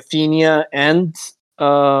obviously Athenia, and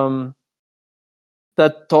um,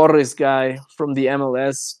 that Torres guy from the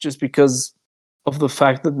MLS, just because of the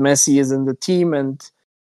fact that Messi is in the team, and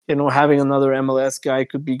having another MLS guy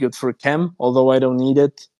could be good for Chem, although I don't need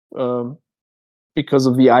it, because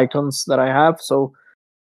of the icons that I have. So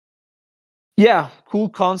yeah, cool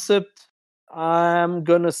concept. I'm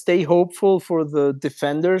gonna stay hopeful for the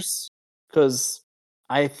defenders, because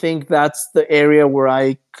I think that's the area where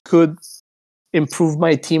I could improve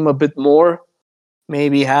my team a bit more.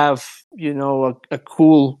 Maybe have, a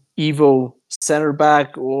cool Evo center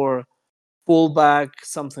back or fullback,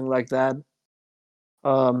 something like that.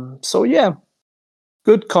 So yeah,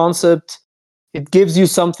 good concept. It gives you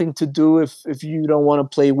something to do if you don't want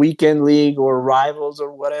to play weekend league or rivals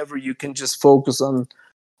or whatever. You can just focus on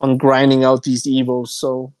grinding out these evos.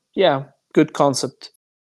 So yeah, good concept.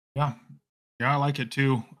 Yeah. Yeah, I like it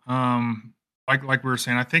too. Like we were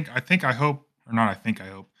saying, I hope, or not, I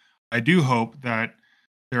hope. I do hope that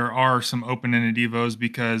there are some open-ended evos,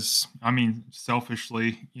 because I mean,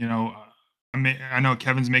 selfishly, I know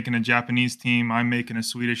Kevin's making a Japanese team, I'm making a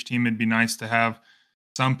Swedish team. It'd be nice to have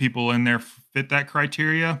some people in there fit that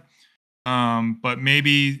criteria. But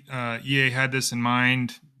maybe EA had this in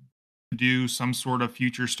mind to do some sort of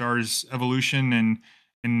Future Stars evolution,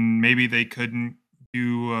 and maybe they couldn't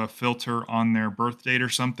do a filter on their birth date or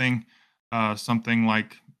something. Something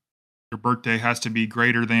like their birthday has to be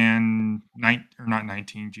greater than or not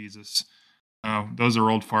 19. Jesus, those are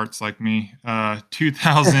old farts like me.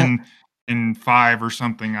 2005 or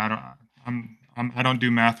something. I don't do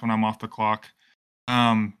math when I'm off the clock.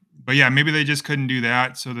 But yeah, maybe they just couldn't do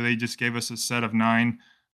that, so that they just gave us a set of 9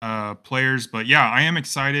 players. But yeah, I am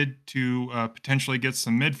excited to potentially get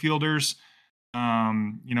some midfielders.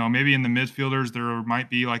 Maybe in the midfielders there might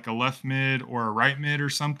be like a left mid or a right mid or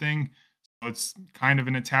something. So it's kind of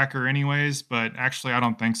an attacker anyways, but actually I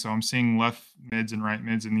don't think so. I'm seeing left mids and right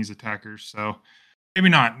mids in these attackers. So maybe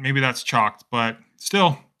not. Maybe that's chalked, but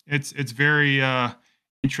still it's very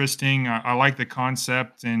interesting. I like the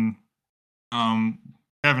concept, and um,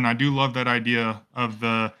 Kevin, I do love that idea of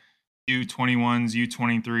the U21s,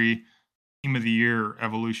 U23 team of the year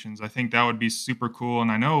evolutions. I think that would be super cool,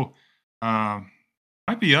 and I know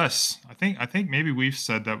might be us. I think maybe we've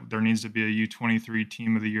said that there needs to be a U23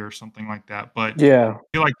 team of the year or something like that. But Yeah. I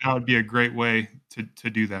feel like that would be a great way to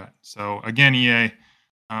do that. So again, EA,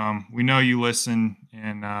 we know you listen,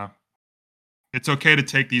 and it's okay to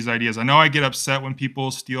take these ideas. I know I get upset when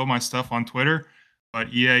people steal my stuff on Twitter,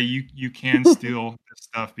 but yeah, you can steal this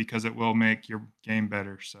stuff because it will make your game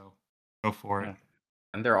better. So go for it.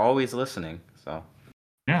 And they're always listening. So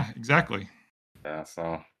Yeah, exactly. yeah,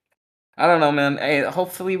 so I don't know, man. Hey,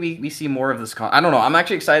 hopefully we see more of this. I don't know. I'm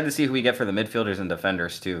actually excited to see who we get for the midfielders and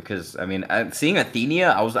defenders too. Because I mean, seeing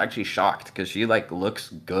Athenia, I was actually shocked because she like looks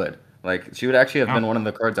good. Like she would actually have been one of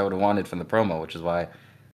the cards I would have wanted from the promo, which is why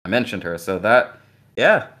I mentioned her. So that,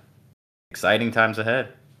 yeah, exciting times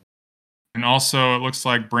ahead. And also, it looks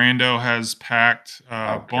like Brando has packed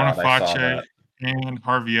Boniface and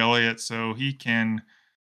Harvey Elliott, so he can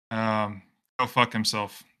go fuck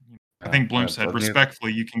himself. I think Bloom said,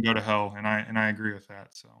 respectfully, you can go to hell, and I agree with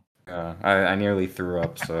that. So I nearly threw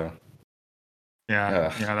up. So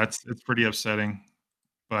yeah, it's pretty upsetting.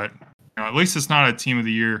 But at least it's not a team of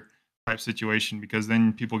the year type situation, because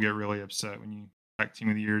then people get really upset when you back team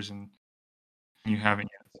of the years and you haven't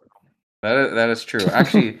yet. That is true.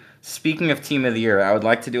 Actually, speaking of team of the year, I would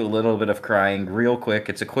like to do a little bit of crying real quick.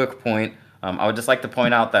 It's a quick point. I would just like to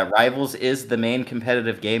point out that Rivals is the main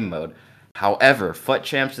competitive game mode. However, FUT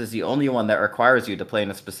Champs is the only one that requires you to play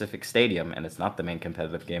in a specific stadium, and it's not the main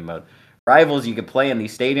competitive game mode. Rivals, you can play in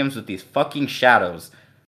these stadiums with these fucking shadows.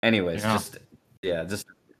 Anyways, just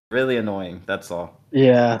really annoying. That's all.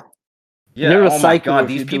 Yeah. Yeah, oh my god,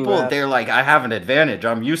 these people, they're like, I have an advantage.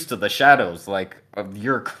 I'm used to the shadows. Like,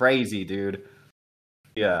 you're crazy, dude.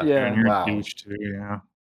 Yeah. And you're a douche too, yeah.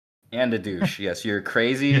 And a douche. Yes, you're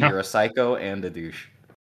crazy, you're a psycho, and a douche.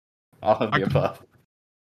 All of the above.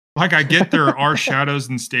 Like, I get there are shadows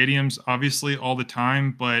in stadiums, obviously, all the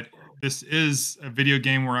time, but this is a video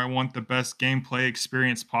game where I want the best gameplay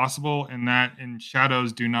experience possible, and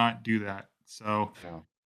shadows do not do that. So,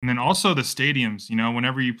 and then also the stadiums,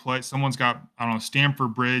 whenever you play, someone's got, I don't know,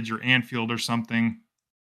 Stamford Bridge or Anfield or something,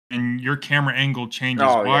 and your camera angle changes.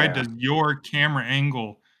 Why does your camera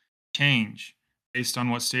angle change based on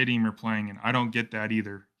what stadium you're playing in? I don't get that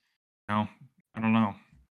either. I don't know.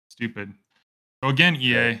 Stupid. So again,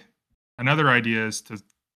 EA, another idea is to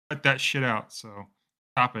cut that shit out. So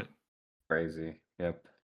stop it. Crazy. Yep.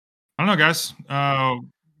 I don't know, guys.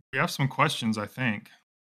 We have some questions, I think.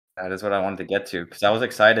 That is what I wanted to get to, because I was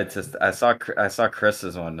excited I saw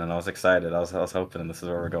Chris's one, and I was excited. I was hoping this is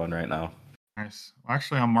where we're going right now. Nice. Well,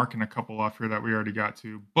 actually, I'm marking a couple off here that we already got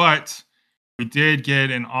to, but we did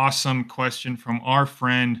get an awesome question from our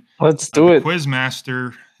friend. Let's do it.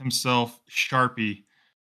 Quizmaster himself, Sharpie.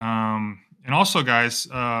 And also, guys,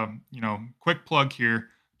 quick plug here.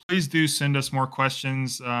 Please do send us more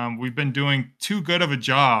questions. We've been doing too good of a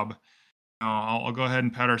job. I'll go ahead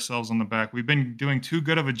and pat ourselves on the back. We've been doing too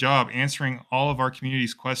good of a job answering all of our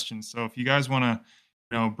community's questions. So if you guys want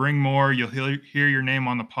to, bring more, you'll hear your name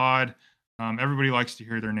on the pod. Everybody likes to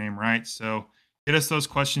hear their name, right? So get us those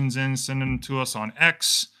questions in. Send them to us on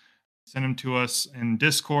X. Send them to us in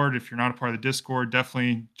Discord. If you're not a part of the Discord,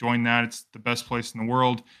 definitely join that. It's the best place in the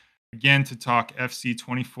world. Again, to talk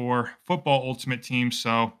FC24 football ultimate team.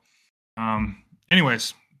 So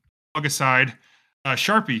anyways, plug aside.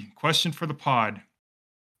 Sharpie, question for the pod.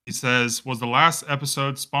 He says, was the last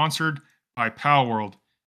episode sponsored by Pal World?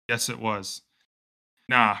 Yes, it was.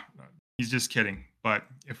 Nah, he's just kidding. But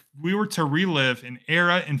if we were to relive an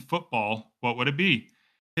era in football, what would it be?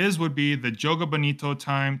 His would be the Joga Bonito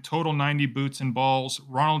time, total 90 boots and balls,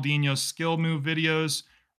 Ronaldinho skill move videos,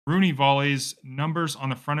 Rooney volleys, numbers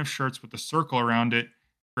on the front of shirts with a circle around it.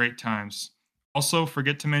 Great times. Also,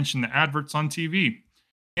 forget to mention the adverts on TV.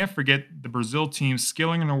 Can't forget the Brazil team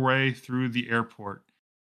skilling their way through the airport.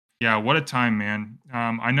 Yeah, what a time, man.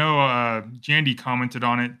 I know Jandy commented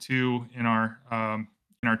on it too in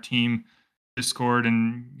our team Discord,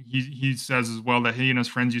 and he says as well that he and his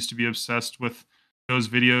friends used to be obsessed with those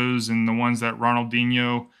videos and the ones that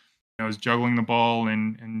Ronaldinho is juggling the ball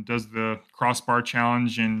and does the crossbar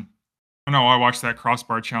challenge. And I know I watched that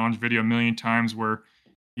crossbar challenge video a million times, where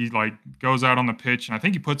he like goes out on the pitch, and I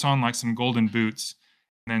think he puts on like some golden boots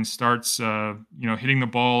and then starts hitting the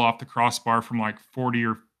ball off the crossbar from like 40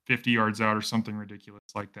 or 50 yards out or something ridiculous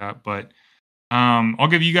like that. But I'll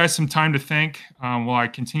give you guys some time to think while I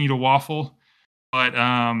continue to waffle. But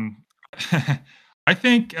I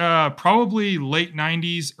think probably late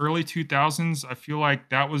 90s, early 2000s, I feel like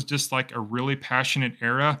that was just like a really passionate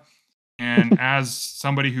era. And as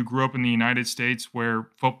somebody who grew up in the United States, where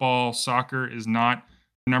football, soccer is not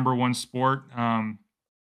the number one sport,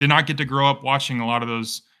 did not get to grow up watching a lot of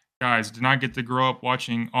those guys, did not get to grow up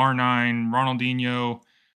watching R9, Ronaldinho,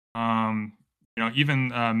 even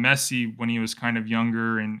Messi when he was kind of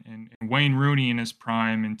younger, and Wayne Rooney in his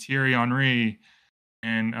prime, and Thierry Henry,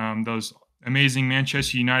 and those amazing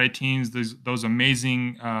Manchester United teams, those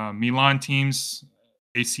amazing Milan teams,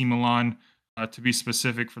 AC Milan, to be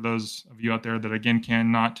specific for those of you out there that, again,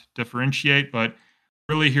 cannot differentiate. But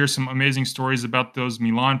really hear some amazing stories about those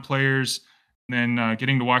Milan players. And then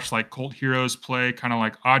getting to watch like cult heroes play, kind of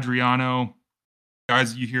like Adriano,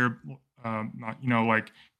 guys you hear,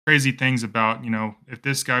 like crazy things about, if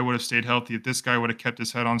this guy would have stayed healthy, if this guy would have kept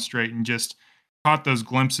his head on straight and just caught those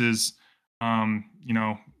glimpses,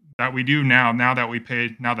 that we do now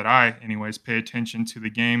that I anyways pay attention to the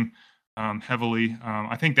game heavily.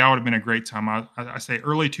 I think that would have been a great time. I say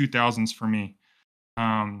early 2000s for me.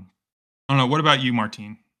 I don't know. What about you,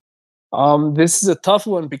 Martine? This is a tough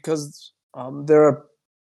one because there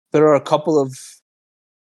are a couple of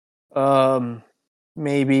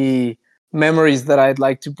maybe memories that I'd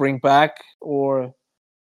like to bring back or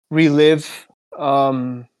relive.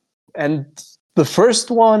 And the first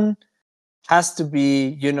one has to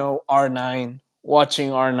be, R9, watching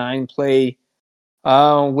R9 play.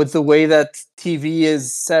 With the way that TV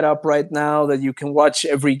is set up right now, that you can watch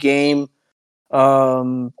every game,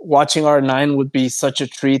 watching R9 would be such a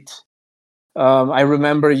treat. I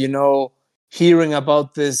remember, hearing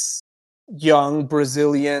about this young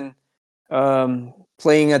Brazilian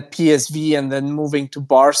playing at PSV and then moving to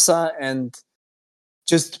Barca, and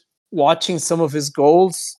just watching some of his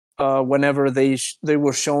goals whenever they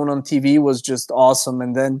were shown on TV was just awesome.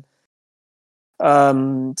 And then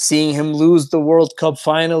seeing him lose the World Cup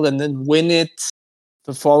final and then win it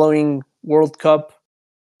the following World Cup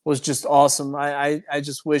was just awesome. I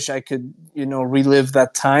just wish I could, relive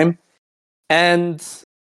that time. And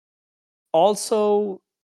also,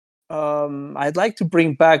 I'd like to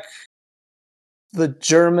bring back the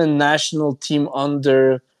German national team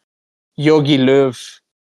under Jogi Löw.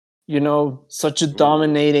 Such a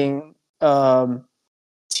dominating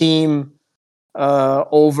team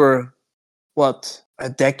over a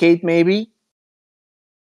decade maybe.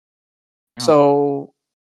 Yeah. So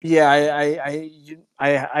yeah,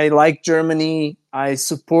 I like Germany. I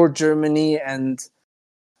support Germany, and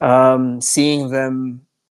seeing them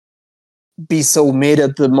be so mid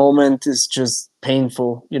at the moment is just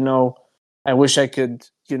painful. I wish I could,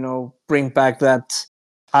 bring back that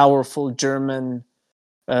powerful German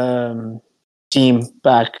team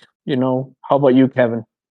back. How about you, Kevin?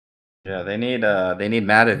 Yeah, they need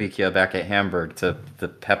Madovikia back at Hamburg to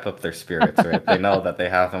pep up their spirits, right? They know that they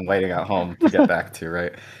have him waiting at home to get back to,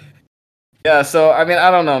 right? Yeah, so I mean, I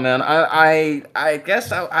don't know, man. I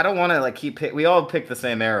guess I don't want to like we all pick the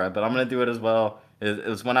same era, but I'm gonna do it as well. It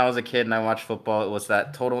was when I was a kid and I watched football. It was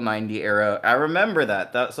that total '90 era. I remember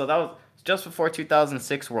that. So that was just before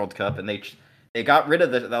 2006 World Cup, and they got rid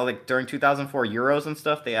of like during 2004 Euros and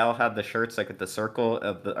stuff. They all had the shirts like with the circle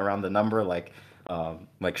around the number, like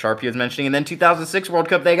Sharpie was mentioning, and then 2006 World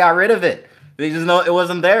Cup they got rid of it. They just know it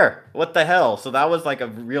wasn't there. What the hell? So that was like a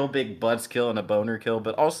real big buzz kill and a boner kill,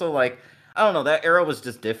 but also like I don't know, that era was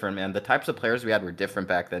just different, man. The types of players we had were different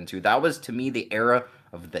back then too. That was to me the era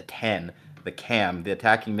of the 10, the cam, the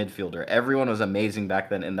attacking midfielder. Everyone was amazing back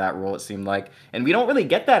then in that role, it seemed like. And we don't really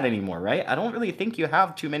get that anymore, right? I don't really think you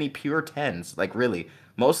have too many pure 10s, like really.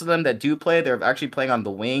 Most of them that do play, they're actually playing on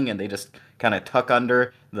the wing and they just kind of tuck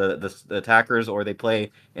under the attackers, or they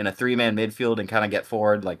play in a three-man midfield and kind of get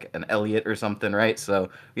forward like an Elliott or something, right? So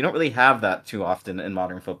we don't really have that too often in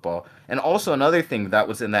modern football. And also another thing that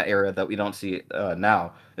was in that era that we don't see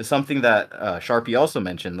now is something that Sharpie also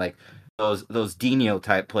mentioned, like those Dino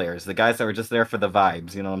type players, the guys that were just there for the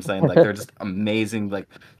vibes. You know what I'm saying? Like they're just amazing, like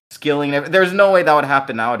skilling. There's no way that would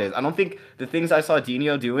happen nowadays. I don't think the things I saw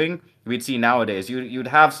Dino doing we'd see nowadays. You'd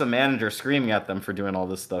have some manager screaming at them for doing all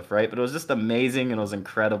this stuff, right? But it was just amazing and it was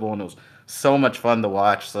incredible and it was so much fun to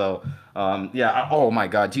watch. So yeah. Oh my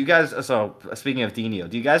God. Do you guys? So speaking of Dino,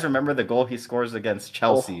 do you guys remember the goal he scores against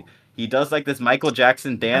Chelsea? Oh. He does like this Michael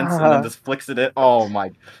Jackson dance and then just flicks it in. Oh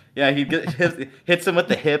my. Yeah, hits him with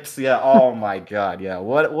the hips. Yeah. Oh my God. Yeah.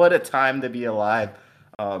 What a time to be alive.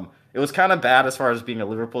 It was kind of bad as far as being a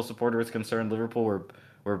Liverpool supporter is concerned. Liverpool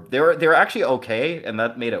were actually okay, and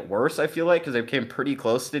that made it worse. I feel like because they came pretty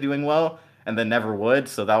close to doing well, and then never would.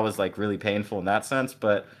 So that was like really painful in that sense.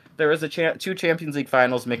 But there was two Champions League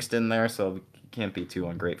finals mixed in there, so we can't be too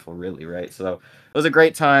ungrateful, really, right? So it was a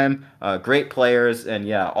great time, great players, and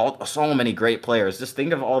yeah, so many great players. Just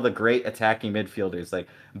think of all the great attacking midfielders. Like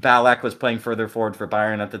Ballack was playing further forward for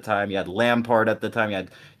Bayern at the time. You had Lampard at the time. You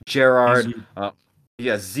had Gerrard.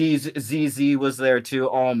 Yeah, ZZ was there too.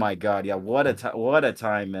 Oh my God, yeah, what a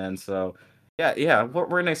time, man. So yeah, we're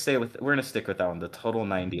gonna stick with that one, the total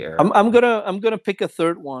 '90 era. I'm gonna pick a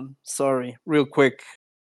third one. Sorry, real quick.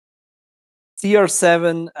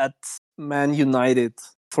 CR7 at Man United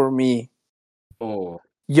for me. Oh,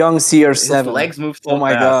 young his CR7. legs move Oh so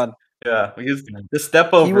my fast. god, Yeah, the step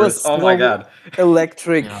he was overs. Oh my so god.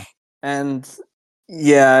 electric, Yeah. and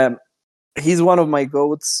yeah, he's one of my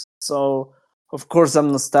goats. So of course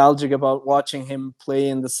I'm nostalgic about watching him play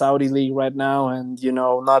in the Saudi league right now, and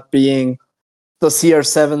not being the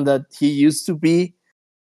CR7 that he used to be.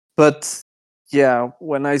 But yeah,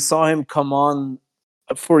 when I saw him come on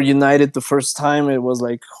for United the first time, it was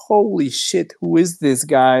like, holy shit, who is this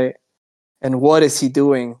guy and what is he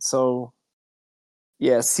doing? So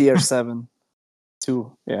yeah, CR7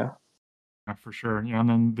 too. Yeah. Yeah, for sure. Yeah, and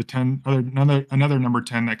then the 10 another number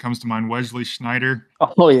 10 that comes to mind, Wesley Schneider.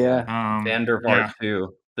 Oh Yeah. yeah. Van der Vaart Yeah.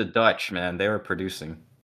 too. The Dutch, man, they were producing.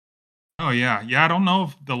 Oh yeah. Yeah, I don't know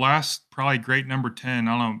if the last probably great number 10,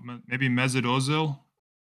 I don't know, maybe Mesut Ozil.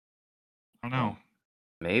 I don't Oh, know.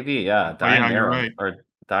 maybe, yeah, But yeah, dying you're era right. or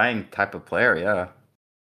dying type of player, yeah.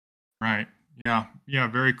 Right. Yeah. Yeah,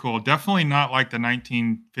 very cool. Definitely not like the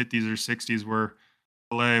 1950s or 60s where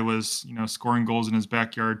Pelé was, scoring goals in his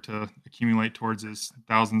backyard to accumulate towards his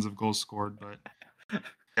thousands of goals scored, but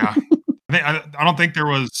yeah. I don't think there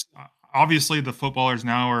was obviously the footballers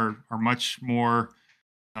now are much more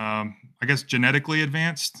I guess genetically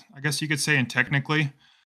advanced, I guess you could say, and technically.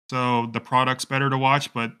 So the product's better to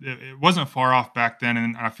watch, but it wasn't far off back then.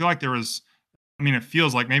 And I feel like there was, I mean, it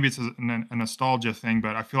feels like maybe it's a nostalgia thing,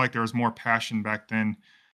 but I feel like there was more passion back then.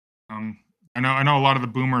 Um, I know a lot of the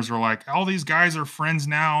boomers were like, all these guys are friends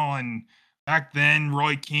now, and back then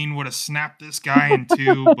Roy Keane would have snapped this guy in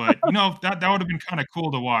two. But that would have been kind of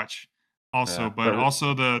cool to watch, also. Yeah. But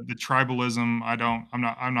also the tribalism, I'm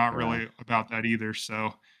not Yeah. really about that either.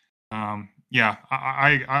 So yeah,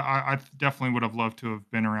 I definitely would have loved to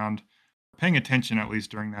have been around, paying attention at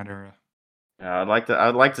least during that era. Yeah,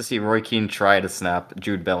 I'd like to see Roy Keane try to snap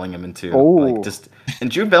Jude Bellingham in two. Like Oh, just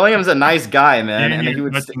and Jude Bellingham's a nice guy, man, Dang and it, he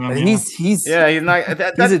would touching them, yeah. he's yeah, he's not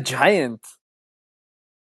he's a giant.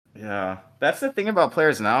 yeah. That's the thing about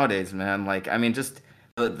players nowadays, man. Like I mean just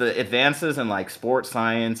the advances in like sports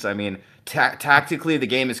science, I mean tactically the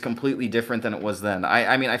game is completely different than it was then.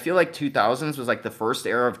 I mean I feel like 2000s was like the first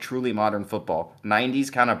era of truly modern football.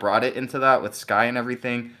 90s kind of brought it into that with Sky and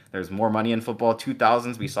everything. There's more money in football.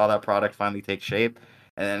 2000s we saw that product finally take shape.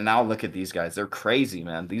 And then now look at these guys. They're crazy,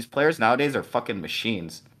 man. These players nowadays are fucking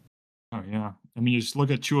machines. Oh yeah. I mean, you just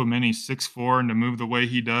look at Chouameni, 6'4", and to move the way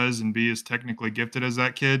he does and be as technically gifted as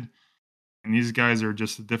that kid. And these guys are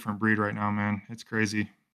just a different breed right now, man. It's crazy.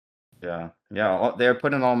 Yeah. Yeah, they're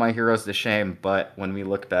putting all my heroes to shame, but when we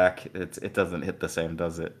look back, it doesn't hit the same,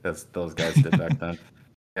 does it? As those guys did back then.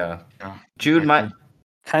 Yeah. Yeah, Jude, exactly.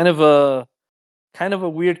 Kind of a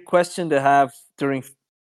weird question to have during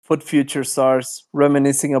FUT Future Stars,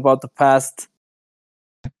 reminiscing about the past.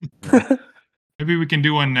 Maybe we can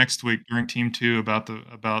do one next week during Team 2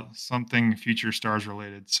 about something Future Stars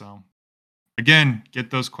related. So again, get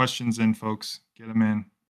those questions in, folks. Get them in.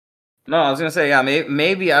 No, I was gonna say, yeah,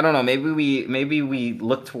 maybe I don't know. Maybe we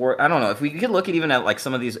look toward. I don't know if we could look at even at like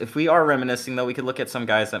some of these. If we are reminiscing, though, we could look at some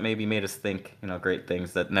guys that maybe made us think, great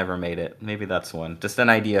things that never made it. Maybe that's one. Just an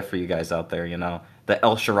idea for you guys out there. The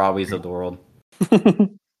El Sharawis of the world, the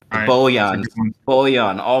Right. Boyans,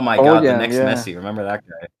 Boyan. Oh my Oh, God, the yeah, next yeah. Messi. Remember that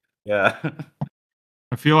guy? Yeah.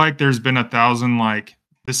 I feel like there's been 1,000 like,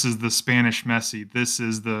 this is the Spanish Messi, this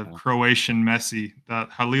is the Croatian Messi, that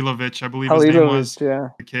Halilovic, I believe his name was, yeah.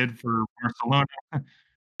 the kid for Barcelona.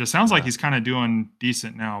 It sounds like Yeah. he's kind of doing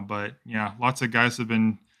decent now, but yeah, lots of guys have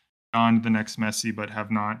been on the next Messi, but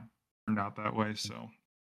have not turned out that way. So,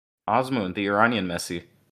 Osmoon, the Iranian Messi,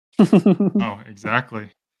 oh, exactly.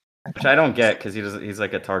 which I don't get because he's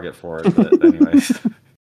like a target for it. But anyways,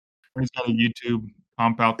 He's got a YouTube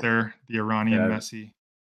comp out there, the Iranian Yeah. Messi.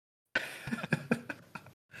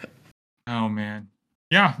 Oh man,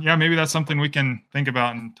 yeah. Maybe that's something we can think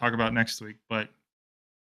about and talk about next week. But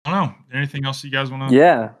I don't know. Anything else you guys want to?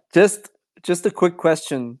 Yeah, just a quick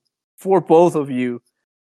question for both of you.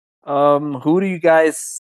 Who do you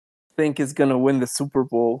guys think is gonna win the Super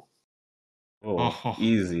Bowl? oh,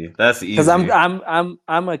 easy. That's easy. Because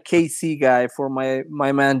I'm a KC guy for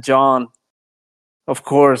my man John, of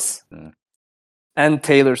course, Yeah. and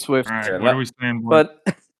Taylor Swift. All right, Sure, what are we saying? But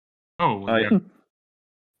Yeah.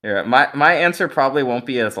 Yeah, my answer probably won't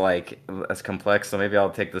be as complex, so maybe I'll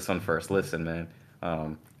take this one first. Listen, man,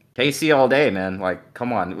 KC all day, man. Like,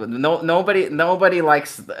 come on, nobody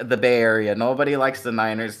likes the Bay Area. Nobody likes the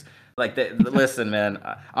Niners. Like, listen, man,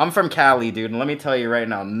 I'm from Cali, dude, and let me tell you right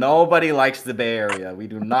now, nobody likes the Bay Area. We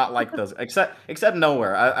do not like those, except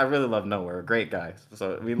Nowhere. I really love Nowhere, great guy.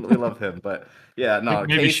 So we love him, but yeah, no,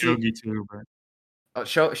 Maybe KC. Shogi too, but Oh,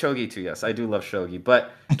 Shogi too. Yes, I do love Shogi,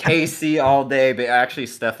 but KC all day. Actually,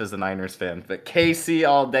 Steph is a Niners fan, but KC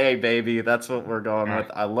all day, baby. That's what we're going Yeah.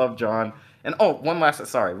 with. I love John. And oh,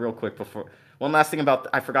 real quick before one last thing about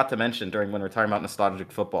I forgot to mention during when we're talking about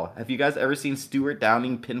nostalgic football. Have you guys ever seen Stuart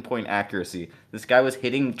Downing pinpoint accuracy? This guy was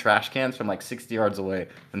hitting trash cans from like 60 yards away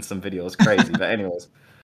in some videos. Crazy. But anyways,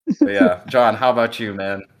 but yeah, John, how about you,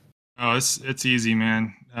 man? Oh, it's easy,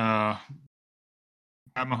 man.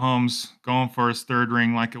 Pat Mahomes going for his third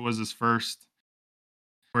ring like it was his first.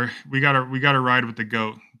 We gotta ride with the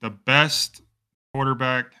GOAT, the best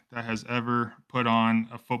quarterback that has ever put on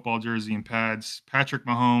a football jersey and pads. Patrick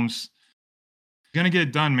Mahomes gonna get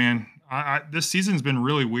it done, man. This season's been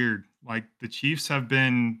really weird. Like the Chiefs have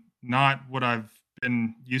been not what I've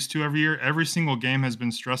been used to every year. Every single game has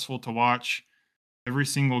been stressful to watch. Every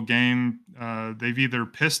single game, they've either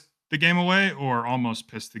pissed the game away or almost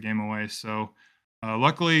pissed the game away. So,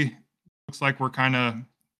 luckily, looks like we're kind of,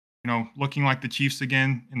 looking like the Chiefs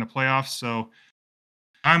again in the playoffs. So,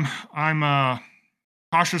 I'm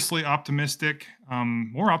cautiously optimistic,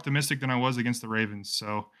 more optimistic than I was against the Ravens.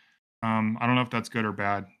 So, I don't know if that's good or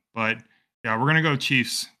bad, but yeah, we're gonna go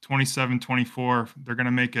Chiefs 27-24. They're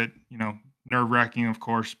gonna make it, nerve wracking, of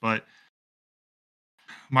course, but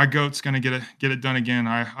my goat's gonna get it done again.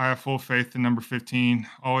 I have full faith in number 15.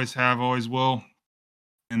 Always have, always will,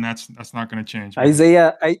 and that's not gonna change, man.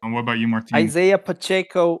 And what about you, Martin? Isaiah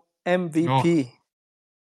Pacheco Oh, MVP.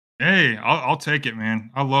 hey, I'll take it,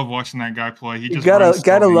 man. I love watching that guy play. He You just runs so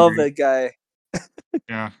gotta love angry. that guy.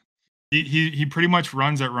 Yeah, he pretty much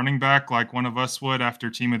runs at running back like one of us would after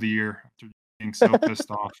Team of the Year, after being so pissed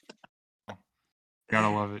off. Gotta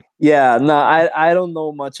love it. Yeah, no, I don't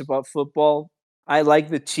know much about football. I like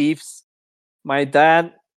the Chiefs. My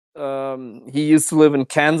dad, he used to live in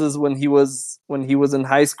Kansas when he was in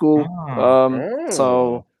high school. Oh, Oh,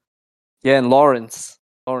 So yeah, in Lawrence,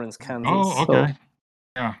 Kansas. oh, So okay,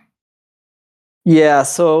 yeah. yeah,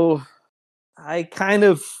 so I kind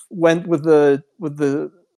of went with the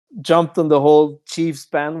jumped on the whole Chiefs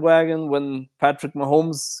bandwagon when Patrick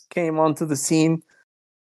Mahomes came onto the scene.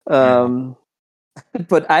 Yeah. Um,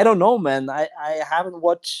 but I don't know, man. I haven't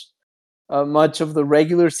watched much of the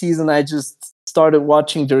regular season. I just started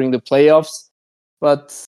watching during the playoffs.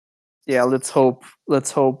 But yeah, let's hope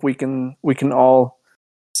we can all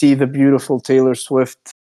see the beautiful Taylor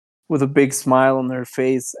Swift with a big smile on her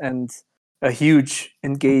face and a huge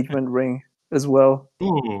engagement ring as well.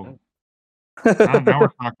 Ooh, now we're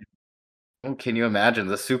talking. oh, can you imagine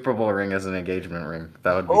the Super Bowl ring as an engagement ring?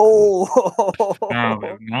 That would be cool.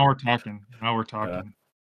 Now we're talking. Now we're Yeah. talking.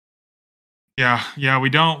 Yeah. We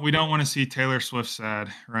don't want to see Taylor Swift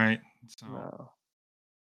sad, right? So No.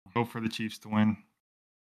 go for the Chiefs to win.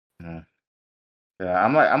 Yeah. Yeah,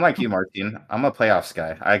 I'm like you, Martin. I'm a playoffs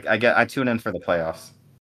guy. I tune in for the playoffs.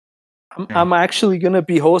 Yeah. I'm actually gonna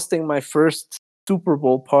be hosting my first Super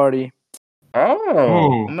Bowl party.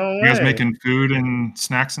 Oh, Ooh, no you guys way. making food and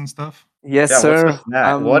snacks and stuff? Yes, Yeah, what's the sir.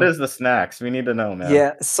 snack? What is the snacks? We need to know, man.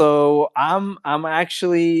 Yeah, so I'm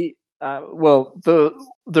actually well,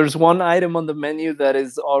 there's one item on the menu that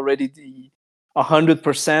is already the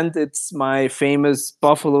 100%. It's my famous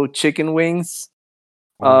buffalo chicken wings.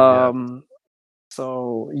 Oh yeah. Um,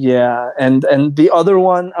 so yeah, and the other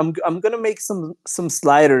one, I'm gonna make some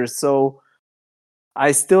sliders. So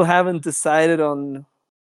I still haven't decided on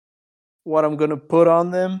what I'm gonna put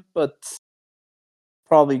on them, but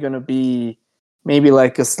probably gonna be maybe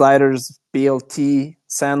like a sliders BLT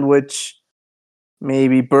sandwich,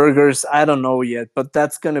 maybe burgers. I don't know yet, but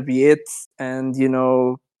that's gonna be it. And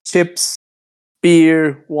chips,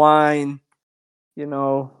 beer, wine. You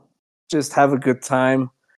know, just have a good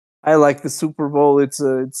time. I like the Super Bowl. It's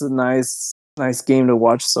a nice game to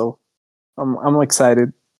watch. So I'm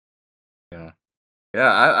excited. Yeah. Yeah,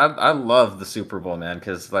 I love the Super Bowl, man,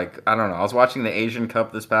 because like I don't know, I was watching the Asian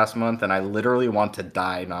Cup this past month, and I literally want to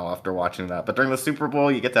die now after watching that. But during the Super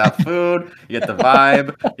Bowl, you get to have food, you get the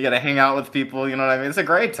vibe, you get to hang out with people. You know what I mean? It's a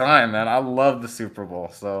great time, man. I love the Super Bowl,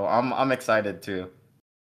 so I'm excited too.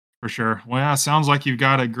 For sure. Well, yeah, sounds like you've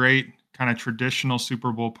got a great kind of traditional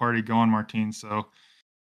Super Bowl party going, Martine. So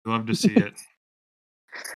love to see it.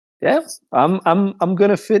 Yeah, I'm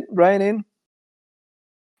gonna fit right in.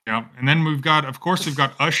 Yeah. And then of course, we've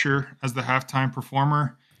got Usher as the halftime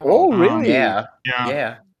performer. Oh, Oh, really? yeah, Yeah.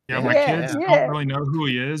 yeah, Yeah. My yeah, Yeah, kids yeah. don't yeah. really know who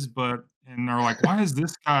he is, and they're like, why is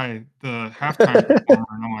this guy the halftime performer?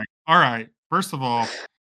 And I'm like, all right, first of all,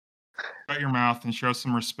 shut your mouth and show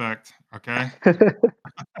some respect. Okay.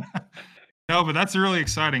 No, but that's really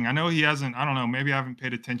exciting. I know he hasn't, I don't know, maybe I haven't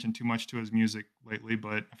paid attention too much to his music lately,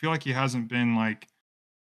 but I feel like he hasn't been like,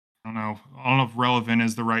 I don't know if relevant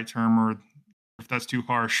is the right term or if that's too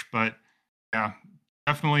harsh, but yeah,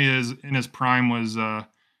 definitely is in his prime was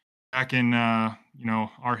back in our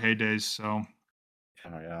heydays. So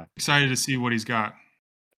yeah. excited to see what he's got.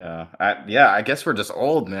 I guess we're just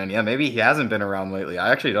old, man. Yeah, maybe he hasn't been around lately.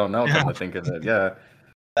 I actually don't know. Come to think of it, yeah.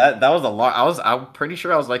 That was a long. I'm pretty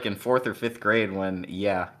sure I was like in 4th or 5th grade when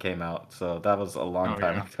came out. So that was a long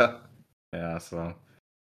time ago. Yeah, so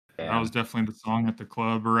that was definitely the song at the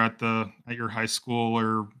club or at your high school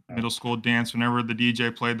or middle school dance. Whenever the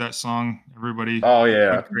DJ played that song, everybody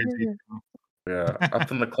went crazy. Yeah, up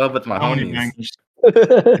in the club with my so many homies.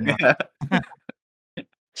 bangers.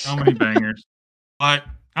 So many bangers. But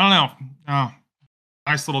I don't know. Oh,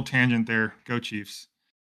 nice little tangent there. Go Chiefs.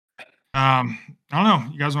 I don't know.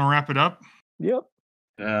 You guys want to wrap it up? Yep.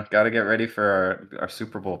 Yeah, got to get ready for our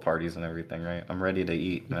Super Bowl parties and everything, right? I'm ready to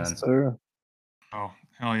eat, man. Yes, sir. Oh,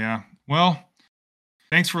 hell yeah. Well,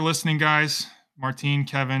 thanks for listening, guys. Martine,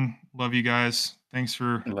 Kevin, love you guys. Thanks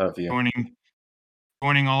for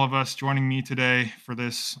joining all of us, joining me today for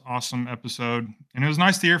this awesome episode. And it was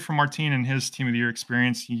nice to hear from Martine and his Team of the Year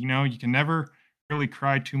experience. You know, you can never really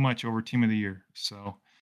cry too much over Team of the Year. So,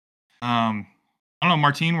 I don't know,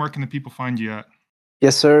 Martine, where can the people find you at?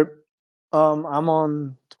 Yes, sir. I'm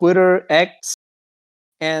on Twitter, X,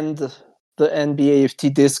 and the NBA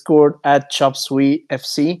FT Discord at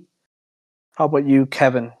ChopSuiteFC. How about you,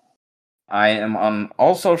 Kevin? I am on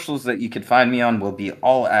all socials that you could find me on. Will be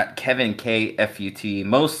all at Kevin K FUT,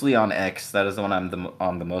 mostly on X. That is the one I'm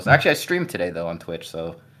on the most. Actually, I streamed today though on Twitch,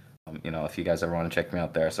 so if you guys ever want to check me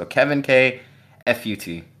out there. So Kevin K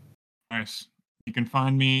FUT. Nice. You can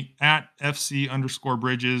find me at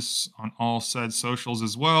FC_Bridges on all said socials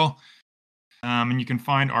as well. And you can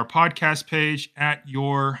find our podcast page at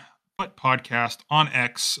Your FUT Podcast on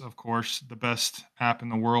X, of course, the best app in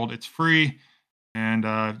the world. It's free, and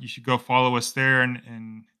you should go follow us there.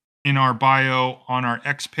 And in our bio on our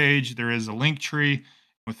X page, there is a link tree.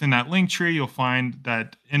 Within that link tree, you'll find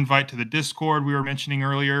that invite to the Discord we were mentioning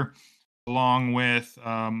earlier, along with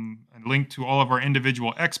a link to all of our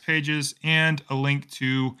individual X pages and a link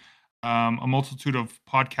to a multitude of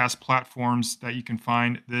podcast platforms that you can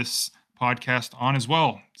find this podcast on as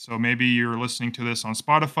well. So maybe you're listening to this on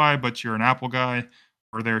Spotify, but you're an Apple guy,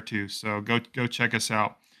 we're there too. So go check us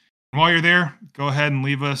out. And while you're there, go ahead and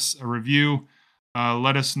leave us a review.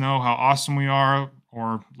 Let us know how awesome we are,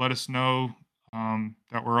 or let us know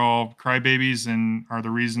that we're all crybabies and are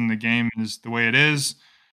the reason the game is the way it is.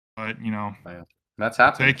 But that's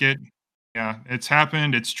happened. Take it. Yeah, it's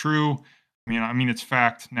happened. It's true. I mean, it's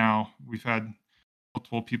fact now. We've had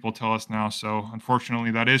multiple people tell us now, so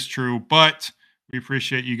unfortunately that is true. But we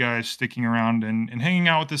appreciate you guys sticking around and hanging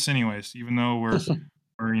out with us, anyways. Even though we're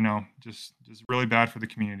just really bad for the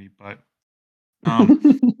community. But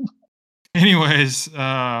anyways,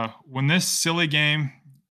 when this silly game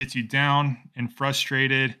gets you down and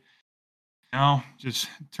frustrated, just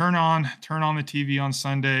turn on the TV on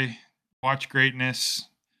Sunday, watch greatness,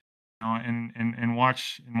 and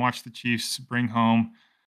watch the Chiefs bring home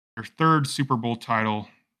their 3rd Super Bowl title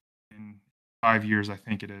in 5 years, I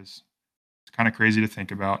think it is. It's kind of crazy to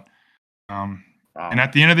think about. Wow. And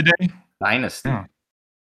at the end of the day, dynasty. Yeah,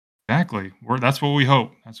 exactly. That's what we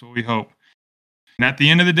hope. That's what we hope. And at the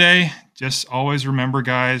end of the day, just always remember,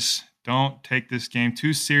 guys, don't take this game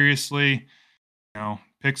too seriously.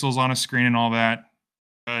 Pixels on a screen and all that,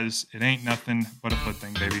 because it ain't nothing but a FUT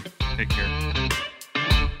thing, baby. Take care.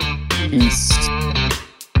 Peace.